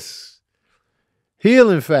 Yes.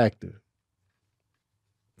 Healing factor.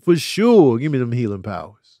 For sure. Give me them healing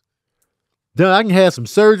powers. Then I can have some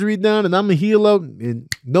surgery done and I'm going to heal up in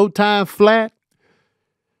no time flat.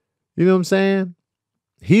 You know what I'm saying?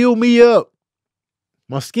 Heal me up.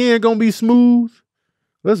 My skin gonna be smooth.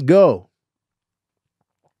 Let's go.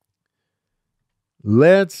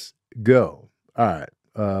 Let's go. All right.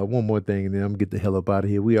 One more thing, and then I'm gonna get the hell up out of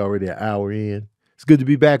here. We already an hour in. It's good to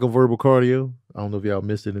be back on Verbal Cardio. I don't know if y'all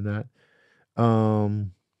missed it or not.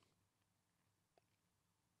 I'm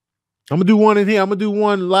gonna do one in here. I'm gonna do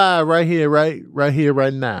one live right here, right here,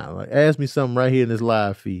 right now. Like, ask me something right here in this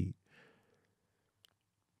live feed.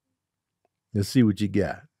 Let's see what you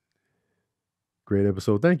got. Great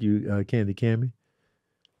episode. Thank you, Candy Cammy.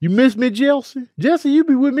 You miss me, Jesse? Jesse, you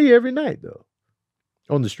be with me every night, though.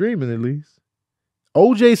 On the streaming, at least.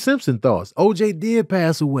 OJ Simpson thoughts. OJ did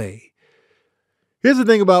pass away. Here's the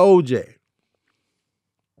thing about OJ.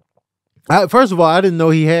 First of all, I didn't know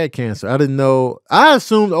he had cancer. I didn't know. I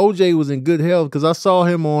assumed OJ was in good health because I saw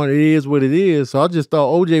him on It Is What It Is. So I just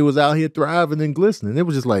thought OJ was out here thriving and glistening. It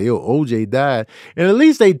was just like, yo, OJ died. And at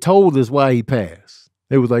least they told us why he passed.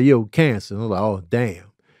 It was like, yo, cancer. And I was like, oh,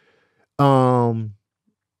 damn.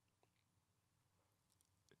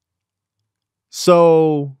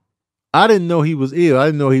 So I didn't know he was ill. I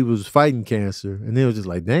didn't know he was fighting cancer. And then it was just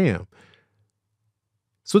like, damn.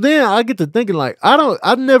 So then I get to thinking, like,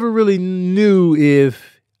 I never really knew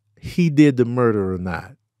if he did the murder or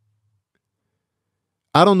not.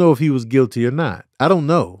 I don't know if he was guilty or not. I don't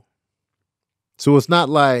know. So it's not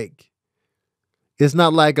like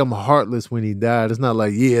I'm heartless when he died. It's not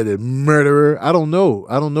like, yeah, the murderer. I don't know.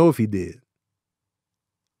 I don't know if he did.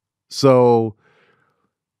 So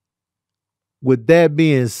with that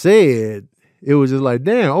being said, it was just like,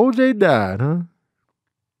 damn, OJ died, huh?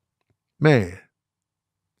 Man.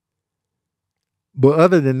 But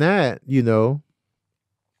other than that, you know,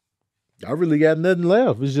 I really got nothing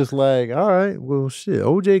left. It's just like, all right, well, shit,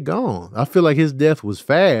 OJ gone. I feel like his death was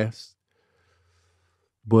fast.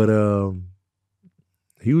 But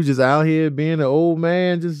he was just out here being an old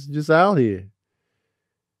man, just out here.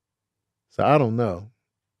 So I don't know.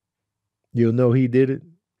 You'll know he did it.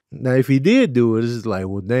 Now, if he did do it, it's just like,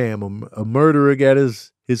 well, damn, a murderer got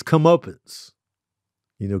his comeuppance.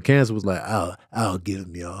 You know, cancer was like, I'll get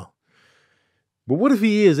him, y'all. But what if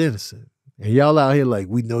he is innocent? And y'all out here like,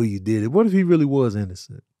 we know you did it. What if he really was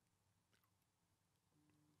innocent?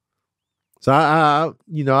 So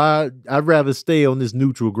I'd rather stay on this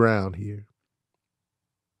neutral ground here.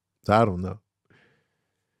 So I don't know.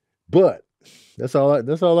 But that's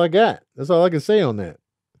all I got. That's all I can say on that.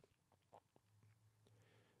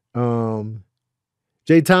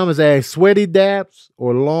 Jay Thomas asked, sweaty daps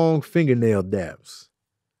or long fingernail daps?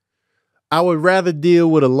 I would rather deal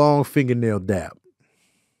with a long fingernail dap.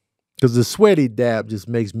 Because the sweaty dap just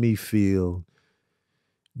makes me feel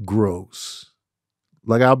gross.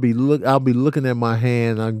 Like I'll be looking at my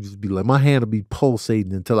hand, and I'll just be like, my hand will be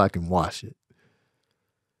pulsating until I can wash it.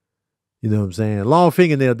 You know what I'm saying? Long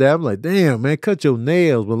fingernail dap, I'm like, damn, man, cut your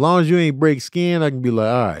nails. But as long as you ain't break skin, I can be like,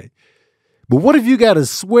 all right. But what if you got a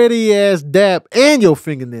sweaty ass dap and your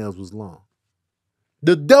fingernails was long?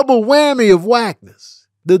 The double whammy of whackness.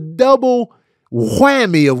 The double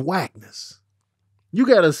whammy of whackness. You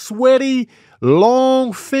got a sweaty,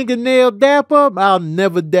 long fingernail dap up, I'll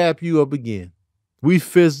never dap you up again. We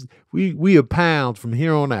a pound from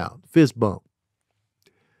here on out. Fist bump.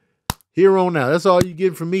 Here on out. That's all you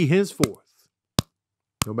get from me henceforth.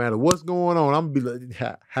 No matter what's going on, I'm gonna be like,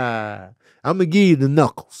 ha, ha. I'm gonna give you the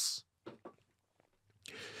knuckles.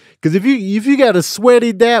 Because if you got a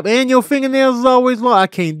sweaty dap and your fingernails is always long, I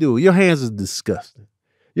can't do it. Your hands are disgusting.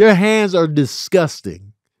 Your hands are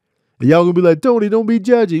disgusting. And y'all gonna be like, Tony, don't be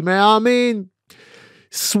judgy, man. I mean,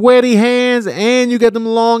 sweaty hands and you got them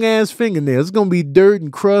long ass fingernails. It's gonna be dirt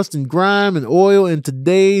and crust and grime and oil in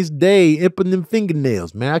today's day imping them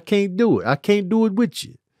fingernails, man. I can't do it. I can't do it with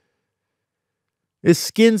you. There's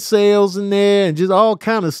skin cells in there and just all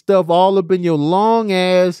kind of stuff all up in your long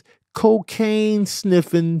ass cocaine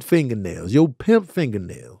sniffing fingernails, your pimp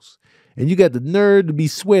fingernails. And you got the nerve to be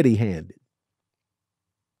sweaty handed.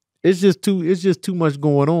 It's just too much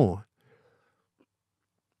going on.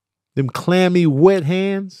 Them clammy, wet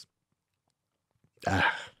hands. I'm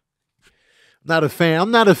not a fan.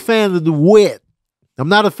 I'm not a fan of the wet. I'm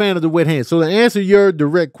not a fan of the wet hands. So to answer your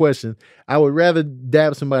direct question, I would rather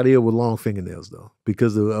dap somebody up with long fingernails, though,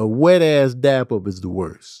 because a wet ass dap up is the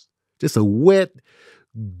worst. Just a wet,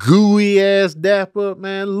 gooey ass dap up,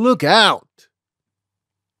 man. Look out.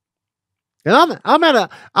 And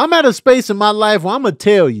I'm at a space in my life where I'm gonna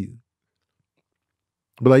tell you.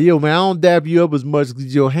 But like, yo, man, I don't dap you up as much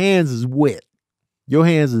because your hands is wet. Your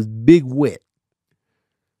hands is big wet.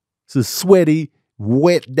 It's a sweaty,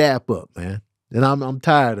 wet dap up, man. And I'm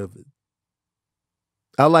tired of it.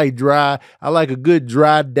 I like dry. I like a good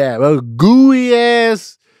dry dap. A gooey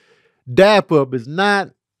ass dap up is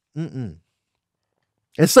not. And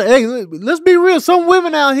so, hey, let's be real. Some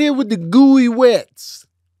women out here with the gooey wets.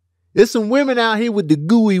 There's some women out here with the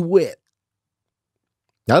gooey wet.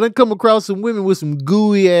 I done come across some women with some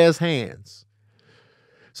gooey ass hands.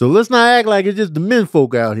 So let's not act like it's just the men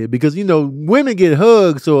folk out here, because, you know, women get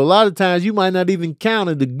hugged. So a lot of times you might not even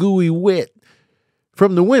counter the gooey wet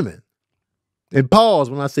from the women. And pause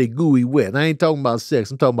when I say gooey wet. I ain't talking about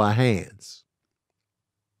sex. I'm talking about hands.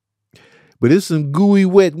 But there's some gooey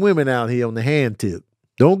wet women out here on the hand tip.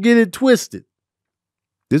 Don't get it twisted.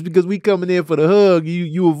 Just because we coming in for the hug,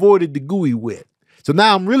 you avoided the gooey wet. So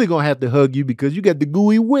now I'm really going to have to hug you because you got the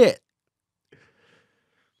gooey wet.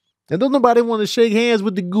 And don't nobody want to shake hands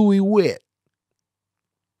with the gooey wet.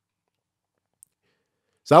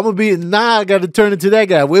 So I'm going to be, now I got to turn into that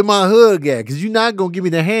guy. Where my hug at? Because you're not going to give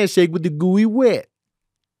me the handshake with the gooey wet.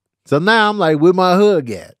 So now I'm like, where my hug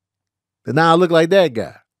at? And now I look like that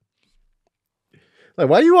guy. Like,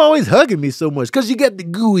 why you always hugging me so much? Because you got the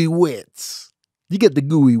gooey wets. You get the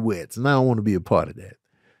gooey wets. And I don't want to be a part of that.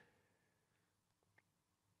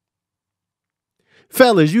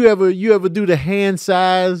 Fellas, you ever do the hand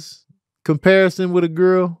size comparison with a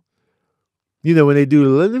girl? You know, when they do,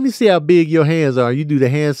 let me see how big your hands are. You do the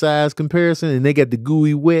hand size comparison and they got the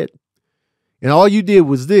gooey wet. And all you did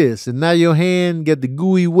was this. And now your hand got the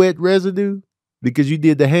gooey wet residue because you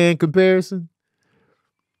did the hand comparison.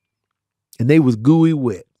 And they was gooey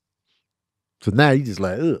wet. So now you just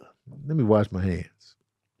like, ugh, let me wash my hands.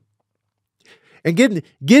 And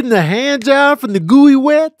getting the hand job from the gooey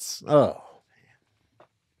wets? Oh.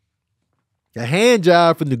 A hand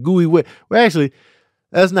job from the gooey wet. Well, actually,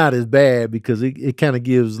 that's not as bad because it kind of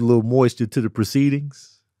gives a little moisture to the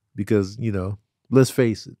proceedings. Because, you know, let's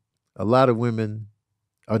face it, a lot of women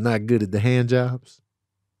are not good at the hand jobs.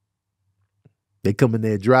 They come in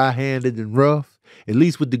there dry-handed and rough. At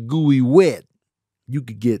least with the gooey wet, you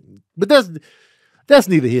could get. But that's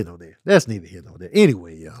neither here nor there. That's neither here nor there.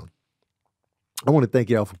 Anyway, y'all, I want to thank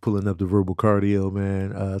y'all for pulling up the verbal cardio,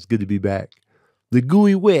 man. It's good to be back. The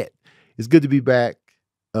gooey wet. It's good to be back.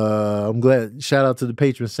 I'm glad. Shout out to the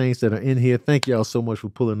patron saints that are in here. Thank y'all so much for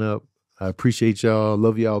pulling up. I appreciate y'all.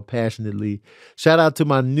 Love y'all passionately. Shout out to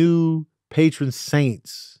my new patron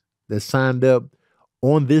saints that signed up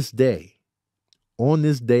on this day. On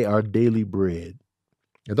this day, our daily bread.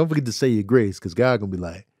 And don't forget to say your grace, because God going to be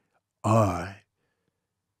like, all right.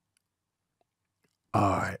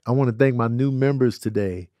 All right. I want to thank my new members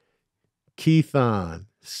today. Keithon,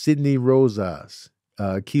 Sydney Rosas,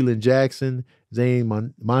 Keelan Jackson,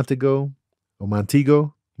 Zane Montego,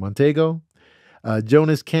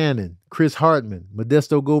 Jonas Cannon, Chris Hartman,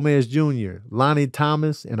 Modesto Gomez Jr., Lonnie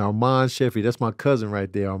Thomas, and Armand Sheffy. That's my cousin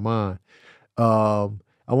right there, Armand.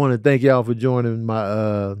 I want to thank y'all for joining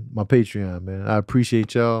my my Patreon, man. I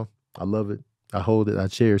appreciate y'all. I love it. I hold it. I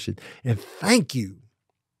cherish it. And thank you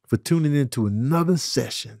for tuning in to another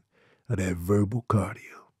session of that verbal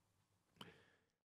cardio.